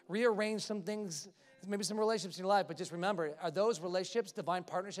furniture, rearrange some things, maybe some relationships in your life, but just remember, are those relationships divine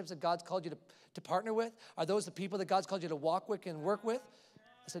partnerships that God's called you to partner with? Are those the people that God's called you to walk with and work with?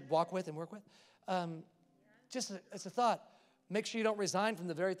 I said walk with and work with. It's a thought. Make sure you don't resign from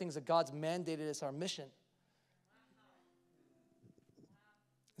the very things that God's mandated as our mission.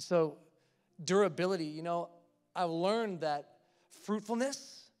 So durability, I've learned that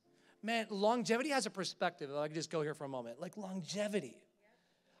fruitfulness, man, longevity has a perspective. I can just go here for a moment. Like longevity.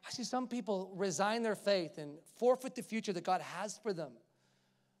 I see some people resign their faith and forfeit the future that God has for them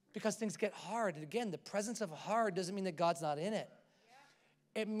because things get hard. And again, the presence of hard doesn't mean that God's not in it.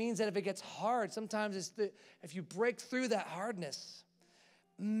 It means that if it gets hard, sometimes if you break through that hardness,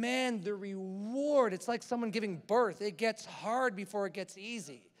 man, the reward, it's like someone giving birth. It gets hard before it gets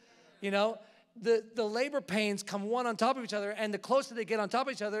easy. The labor pains come one on top of each other, and the closer they get on top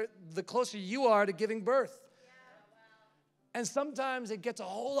of each other, the closer you are to giving birth. And sometimes it gets a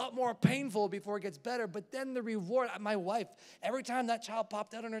whole lot more painful before it gets better, but then the reward, my wife, every time that child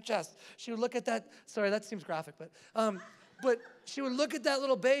popped out on her chest, she would look at that, sorry, that seems graphic, but But she would look at that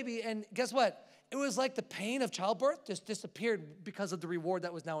little baby, and guess what? It was like the pain of childbirth just disappeared because of the reward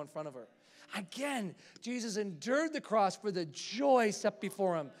that was now in front of her. Again, Jesus endured the cross for the joy set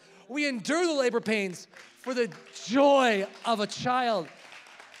before him. We endure the labor pains for the joy of a child.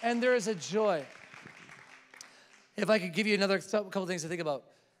 And there is a joy. If I could give you another couple things to think about.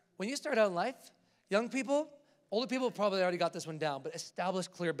 When you start out in life, young people, older people probably already got this one down, but establish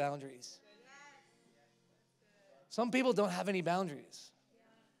clear boundaries. Some people don't have any boundaries.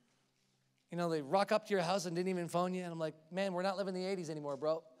 You know, they rock up to your house and didn't even phone you, and I'm like, man, we're not living in the 80s anymore,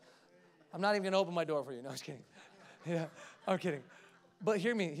 bro. I'm not even going to open my door for you. No, I'm just kidding. Yeah, I'm kidding. But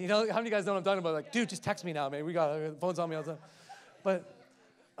hear me. You know, how many of you guys know what I'm talking about? Like, dude, just text me now, man. The phone's on me all the time. But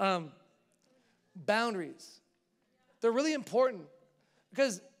boundaries. They're really important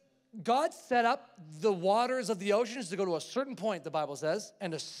because God set up the waters of the oceans to go to a certain point, the Bible says,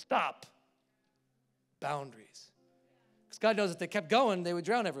 and to stop. Boundaries. Because God knows if they kept going, they would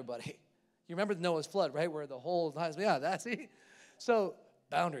drown everybody. You remember Noah's flood, right? Where the whole time, yeah, that's it. So,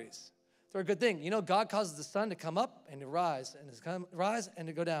 boundaries. They're a good thing. You know, God causes the sun to come up and to rise, and to rise and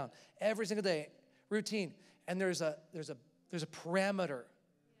to go down every single day. Routine. And there's a parameter.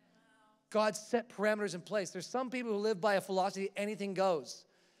 God set parameters in place. There's some people who live by a philosophy, anything goes.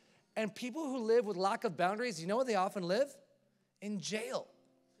 And people who live with lack of boundaries, you know where they often live? In jail.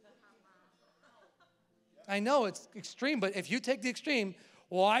 I know it's extreme, but if you take the extreme,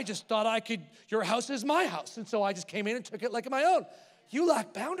 well, I just thought your house is my house, and so I just came in and took it like my own. You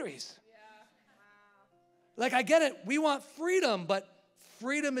lack boundaries. Yeah. Wow. Like, I get it. We want freedom, but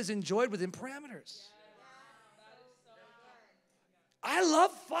freedom is enjoyed within parameters. Yeah. I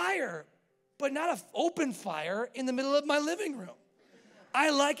love fire, but not an open fire in the middle of my living room. I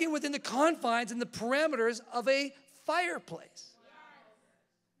like it within the confines and the parameters of a fireplace.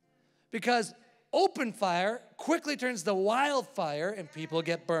 Because open fire quickly turns to wildfire and people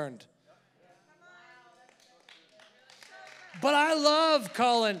get burned. But I love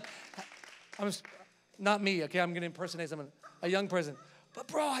calling, not me, okay, I'm going to impersonate someone, a young person. But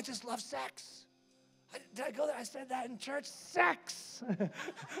bro, I just love sex. Did I go there? I said that in church. Sex.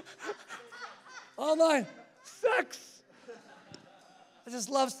 Online. Sex. I just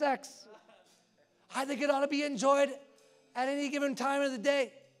love sex. I think it ought to be enjoyed at any given time of the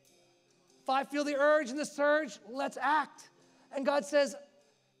day. If I feel the urge and the surge, let's act. And God says,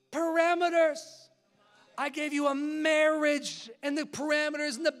 parameters. I gave you a marriage and the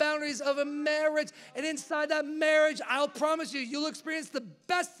parameters and the boundaries of a marriage. And inside that marriage, I'll promise you, you'll experience the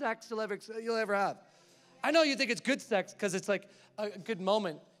best sex you'll ever have. I know you think it's good sex because it's like a good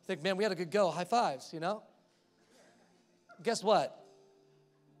moment. You think, man, we had a good go. High fives, you know? Guess what?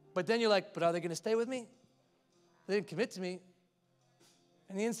 But then you're like, but are they going to stay with me? They didn't commit to me.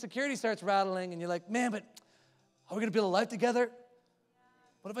 And the insecurity starts rattling, and you're like, man, but are we going to build a life together?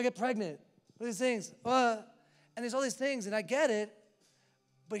 What if I get pregnant? What are these things? And there's all these things, and I get it.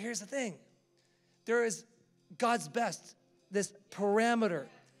 But here's the thing. There is God's best, this parameter.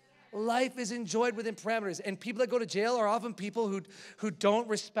 Life is enjoyed within parameters. And people that go to jail are often people who don't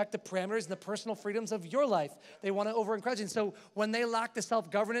respect the parameters and the personal freedoms of your life. They want to over-encourage. And so when they lack the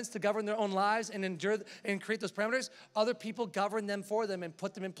self-governance to govern their own lives and endure and create those parameters, other people govern them for them and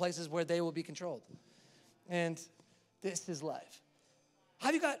put them in places where they will be controlled. And this is life.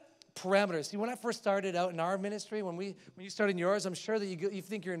 Have you got parameters? See, when I first started out in our ministry, when you started in yours, I'm sure that you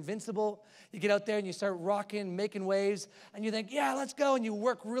think you're invincible. You get out there and you start rocking, making waves, and you think, yeah, let's go, and you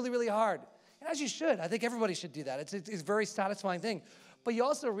work really, really hard. And as you should. I think everybody should do that. It's a very satisfying thing. But you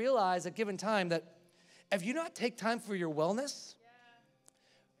also realize at given time that if you not take time for your wellness,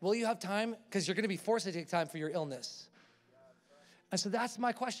 will you have time? Because you're going to be forced to take time for your illness. And so that's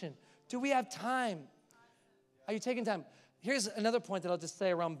my question. Do we have time? Are you taking time? Here's another point that I'll just say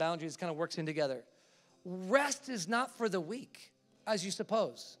around boundaries, kind of works in together. Rest is not for the weak, as you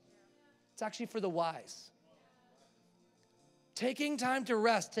suppose. It's actually for the wise. Taking time to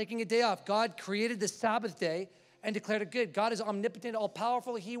rest, taking a day off. God created the Sabbath day and declared it good. God is omnipotent,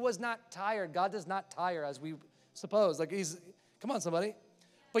 all-powerful. He was not tired. God does not tire, as we suppose. Come on, somebody.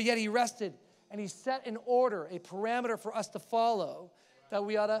 But yet he rested, and he set an order, a parameter for us to follow that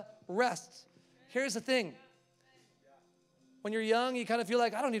we ought to rest. Here's the thing. When you're young, you kind of feel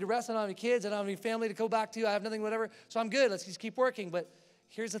like, I don't need to rest. I don't have any kids. I don't have any family to go back to. I have nothing, whatever. So I'm good. Let's just keep working. But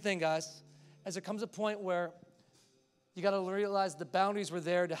here's the thing, guys. As there comes a point where you got to realize the boundaries were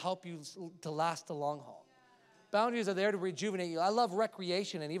there to help you to last the long haul. Boundaries are there to rejuvenate you. I love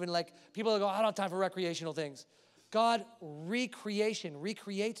recreation. And even like people that go, I don't have time for recreational things. God, recreates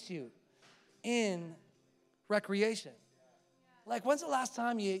you in recreation. Like, when's the last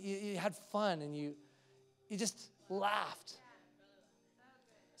time you had fun and you just laughed.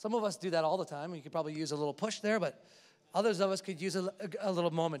 Some of us do that all the time. You could probably use a little push there, but others of us could use a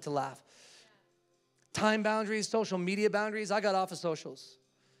little moment to laugh. Time boundaries, social media boundaries. I got off of socials.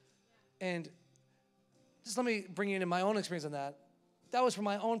 And just let me bring you into my own experience on that. That was for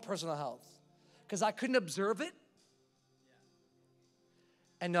my own personal health. Because I couldn't observe it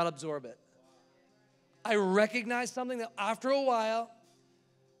and not absorb it. I recognized something that after a while,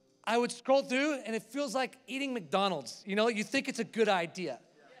 I would scroll through and it feels like eating McDonald's. You know, you think it's a good idea.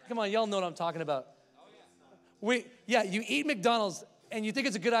 Come on, y'all know what I'm talking about. You eat McDonald's and you think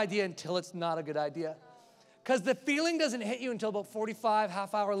it's a good idea until it's not a good idea. Because the feeling doesn't hit you until about 45,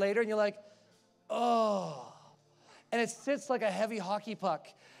 half hour later, and you're like, oh. And it sits like a heavy hockey puck.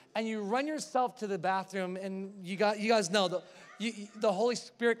 And you run yourself to the bathroom, and you guys know, the Holy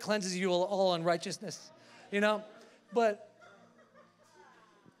Spirit cleanses you all unrighteousness, you know? But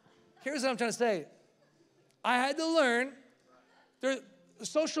here's what I'm trying to say. I had to learn,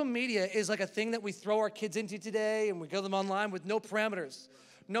 social media is like a thing that we throw our kids into today, and we go them online with no parameters,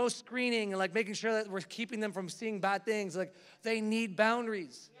 no screening, and like making sure that we're keeping them from seeing bad things. Like, they need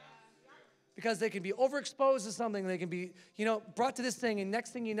boundaries. Because they can be overexposed to something. They can be, brought to this thing. And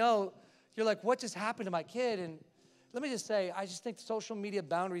next thing you know, you're like, what just happened to my kid? And let me just say, I just think social media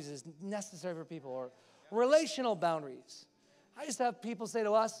boundaries is necessary for people. Or relational boundaries. I used to have people say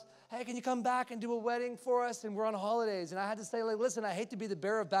to us, hey, can you come back and do a wedding for us? And we're on holidays. And I had to say, like, listen, I hate to be the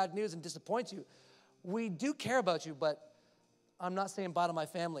bearer of bad news and disappoint you. We do care about you, but I'm not saying bye to my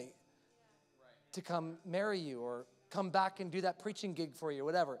family to come marry you or come back and do that preaching gig for you or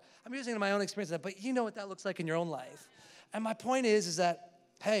whatever. I'm using my own experience, but you know what that looks like in your own life. And my point is that,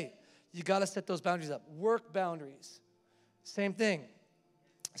 hey, you got to set those boundaries up. Work boundaries. Same thing.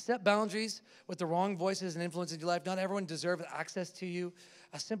 Set boundaries with the wrong voices and influences in your life. Not everyone deserves access to you.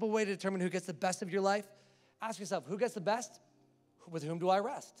 A simple way to determine who gets the best of your life, ask yourself, who gets the best? With whom do I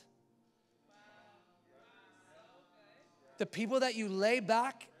rest? The people that you lay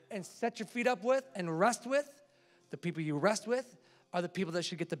back and set your feet up with and rest with, the people you rest with are the people that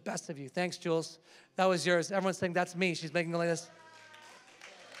should get the best of you. Thanks, Jules. That was yours. Everyone's saying, that's me. She's making it like this.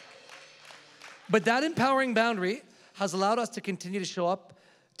 But that empowering boundary has allowed us to continue to show up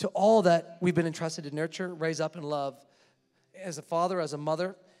to all that we've been entrusted to nurture, raise up, and love as a father, as a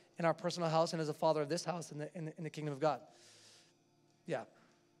mother, in our personal house, and as a father of this house in the kingdom of God. Yeah.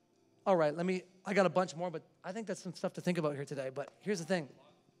 All right, I got a bunch more, but I think that's some stuff to think about here today. But here's the thing.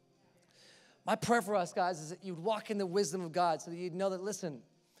 My prayer for us, guys, is that you'd walk in the wisdom of God so that you'd know that, listen,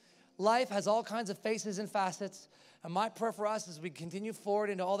 life has all kinds of faces and facets. And my prayer for us as we continue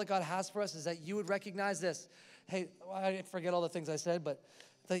forward into all that God has for us is that you would recognize this. Hey, I forget all the things I said, but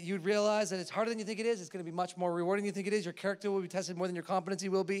that you'd realize that it's harder than you think it is. It's going to be much more rewarding than you think it is. Your character will be tested more than your competency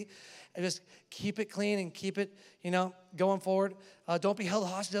will be. And just keep it clean and keep it, going forward. Don't be held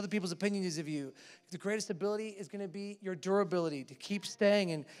hostage to other people's opinions of you. The greatest ability is going to be your durability, to keep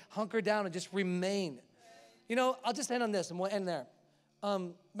staying and hunker down and just remain. I'll just end on this and we'll end there.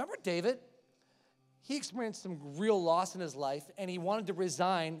 Remember David? He experienced some real loss in his life and he wanted to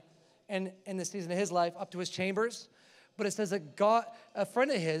resign in the season of his life up to his chambers. But it says that a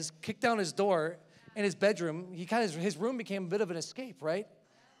friend of his kicked down his door in his bedroom. His room became a bit of an escape, right?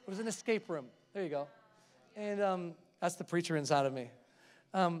 It was an escape room. There you go. And that's the preacher inside of me.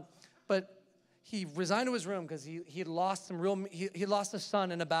 But he resigned to his room because he had lost he lost a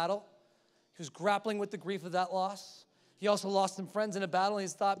son in a battle. He was grappling with the grief of that loss. He also lost some friends in a battle, and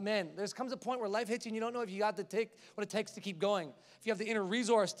he's thought, man, there comes a point where life hits you and you don't know if you got what it takes to keep going. If you have the inner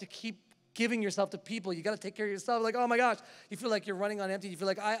resource to keep giving yourself to people, you got to take care of yourself. Like, oh my gosh, you feel like you're running on empty. You feel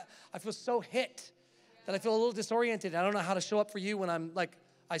like I feel so hit that I feel a little disoriented. I don't know how to show up for you when I'm like,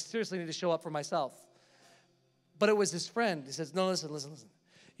 I seriously need to show up for myself. But it was his friend. He says, no, listen.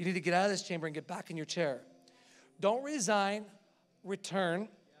 You need to get out of this chamber and get back in your chair. Don't resign, return,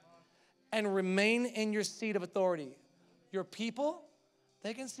 and remain in your seat of authority. Your people,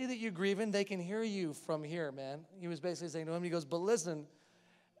 they can see that you're grieving. They can hear you from here, man. He was basically saying to him, he goes, but listen,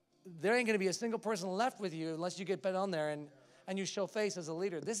 there ain't going to be a single person left with you unless you get put on there and you show face as a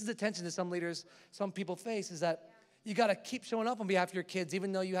leader. This is the tension that some people face, is that you got to keep showing up on behalf of your kids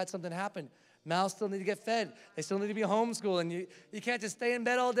even though you had something happen. Mouths still need to get fed. They still need to be homeschooled. And you can't just stay in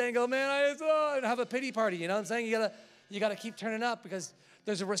bed all day and go, man, and have a pity party. You know what I'm saying? You got to keep turning up because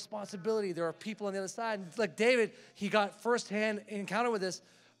there's a responsibility. There are people on the other side. And like David, he got firsthand encounter with this.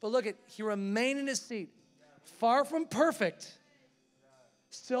 But look, he remained in his seat, far from perfect,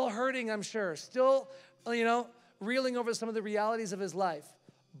 still hurting, I'm sure, still, reeling over some of the realities of his life.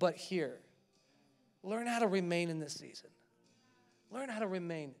 But here, learn how to remain in this season. Learn how to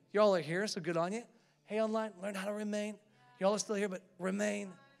remain. You all are here, so good on you. Hey, online, learn how to remain. Y'all are still here, but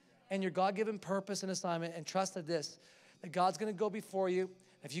remain in your God-given purpose and assignment, and trust that God's going to go before you.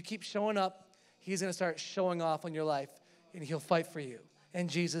 If you keep showing up, he's going to start showing off on your life, and he'll fight for you in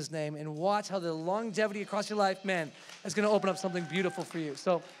Jesus' name. And watch how the longevity across your life, man, is going to open up something beautiful for you.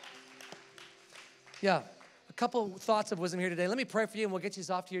 So, yeah, a couple thoughts of wisdom here today. Let me pray for you, and we'll get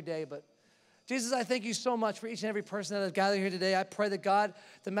you off to your day. But Jesus, I thank you so much for each and every person that has gathered here today. I pray that God,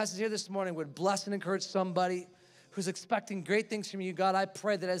 the message here this morning would bless and encourage somebody who's expecting great things from you. God, I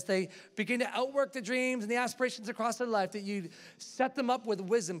pray that as they begin to outwork the dreams and the aspirations across their life, that you set them up with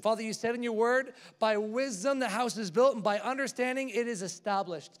wisdom. Father, you said in your word, by wisdom the house is built, and by understanding it is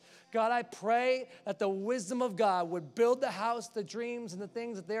established. God, I pray that the wisdom of God would build the house, the dreams, and the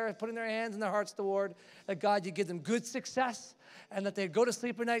things that they're putting their hands and their hearts toward. That, God, you give them good success, and that they go to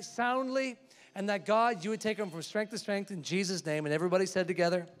sleep at night soundly, and that, God, you would take them from strength to strength in Jesus' name. And everybody said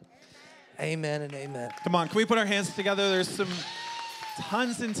together, amen and amen. Come on, can we put our hands together? There's some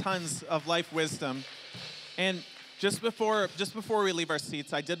tons and tons of life wisdom. And just before we leave our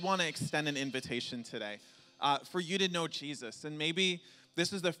seats, I did want to extend an invitation today for you to know Jesus. And maybe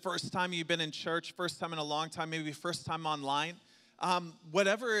this is the first time you've been in church, first time in a long time, maybe first time online.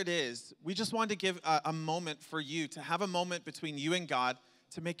 Whatever it is, we just wanted to give a moment for you to have a moment between you and God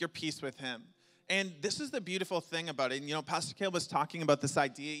to make your peace with him. And this is the beautiful thing about it. And, Pastor Caleb was talking about this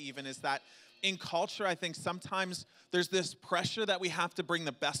idea even, is that in culture, I think sometimes there's this pressure that we have to bring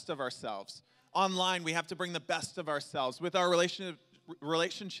the best of ourselves. Online, we have to bring the best of ourselves. With our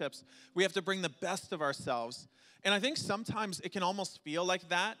relationships, we have to bring the best of ourselves. And I think sometimes it can almost feel like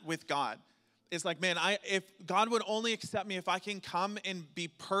that with God. It's like, man, if God would only accept me if I can come and be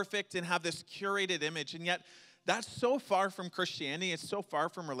perfect and have this curated image. And yet, that's so far from Christianity. It's so far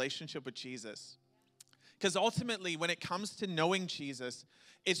from relationship with Jesus. Because ultimately, when it comes to knowing Jesus,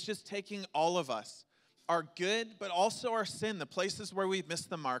 it's just taking all of us, our good, but also our sin, the places where we've missed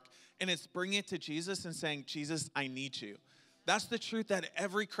the mark, and it's bringing it to Jesus and saying, Jesus, I need you. That's the truth that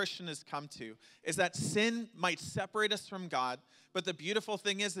every Christian has come to, is that sin might separate us from God, but the beautiful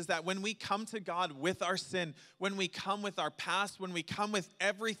thing is that when we come to God with our sin, when we come with our past, when we come with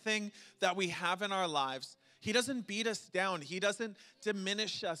everything that we have in our lives, he doesn't beat us down. He doesn't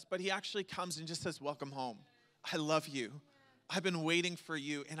diminish us, but he actually comes and just says, welcome home. I love you. I've been waiting for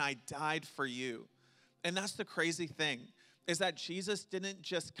you, and I died for you. And that's the crazy thing, is that Jesus didn't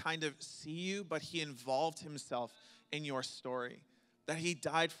just kind of see you, but he involved himself in your story. That he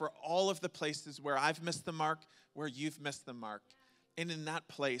died for all of the places where I've missed the mark, where you've missed the mark. And in that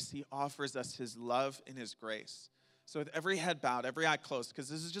place, he offers us his love and his grace. So with every head bowed, every eye closed, because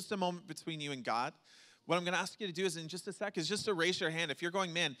this is just a moment between you and God, what I'm going to ask you to do is in just a sec is just to raise your hand. If you're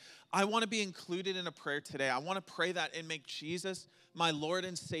going, man, I want to be included in a prayer today. I want to pray that and make Jesus my Lord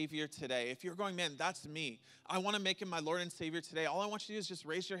and Savior today. If you're going, man, that's me. I want to make him my Lord and Savior today. All I want you to do is just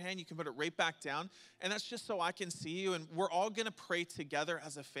raise your hand. You can put it right back down. And that's just so I can see you. And we're all going to pray together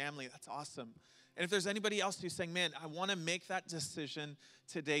as a family. That's awesome. And if there's anybody else who's saying, man, I want to make that decision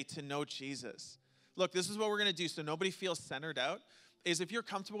today to know Jesus. Look, this is what we're going to do so nobody feels centered out. Is if you're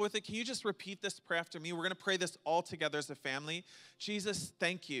comfortable with it, can you just repeat this prayer after me? We're going to pray this all together as a family. Jesus,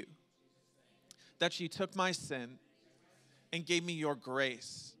 thank you that you took my sin and gave me your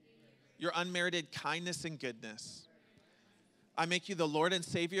grace, your unmerited kindness and goodness. I make you the Lord and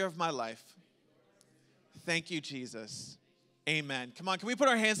Savior of my life. Thank you, Jesus. Amen. Come on, can we put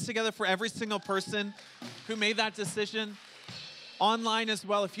our hands together for every single person who made that decision? Online as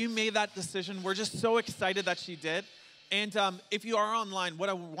well, if you made that decision, we're just so excited that you did. And if you are online, what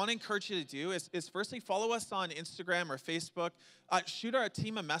I want to encourage you to do is firstly follow us on Instagram or Facebook. Shoot our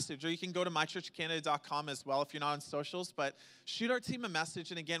team a message, or you can go to mychurchcanada.com as well if you're not on socials. But shoot our team a message,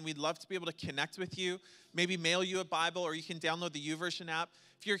 and again, we'd love to be able to connect with you, maybe mail you a Bible, or you can download the YouVersion app.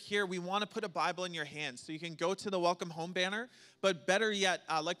 If you're here, we want to put a Bible in your hands, so you can go to the Welcome Home banner. But better yet,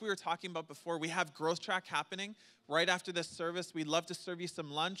 like we were talking about before, we have Growth Track happening right after this service. We'd love to serve you some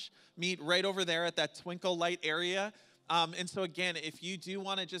lunch. Meet right over there at that twinkle light area. And so again, if you do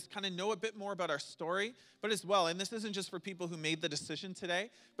want to just kind of know a bit more about our story, but as well, and this isn't just for people who made the decision today,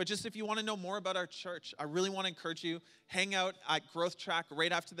 but just if you want to know more about our church, I really want to encourage you, hang out at Growth Track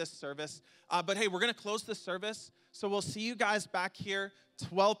right after this service. But hey, we're going to close the service. So we'll see you guys back here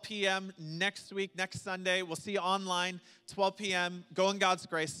 12 p.m. next week, next Sunday. We'll see you online, 12 p.m. Go in God's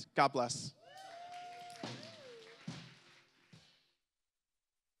grace. God bless.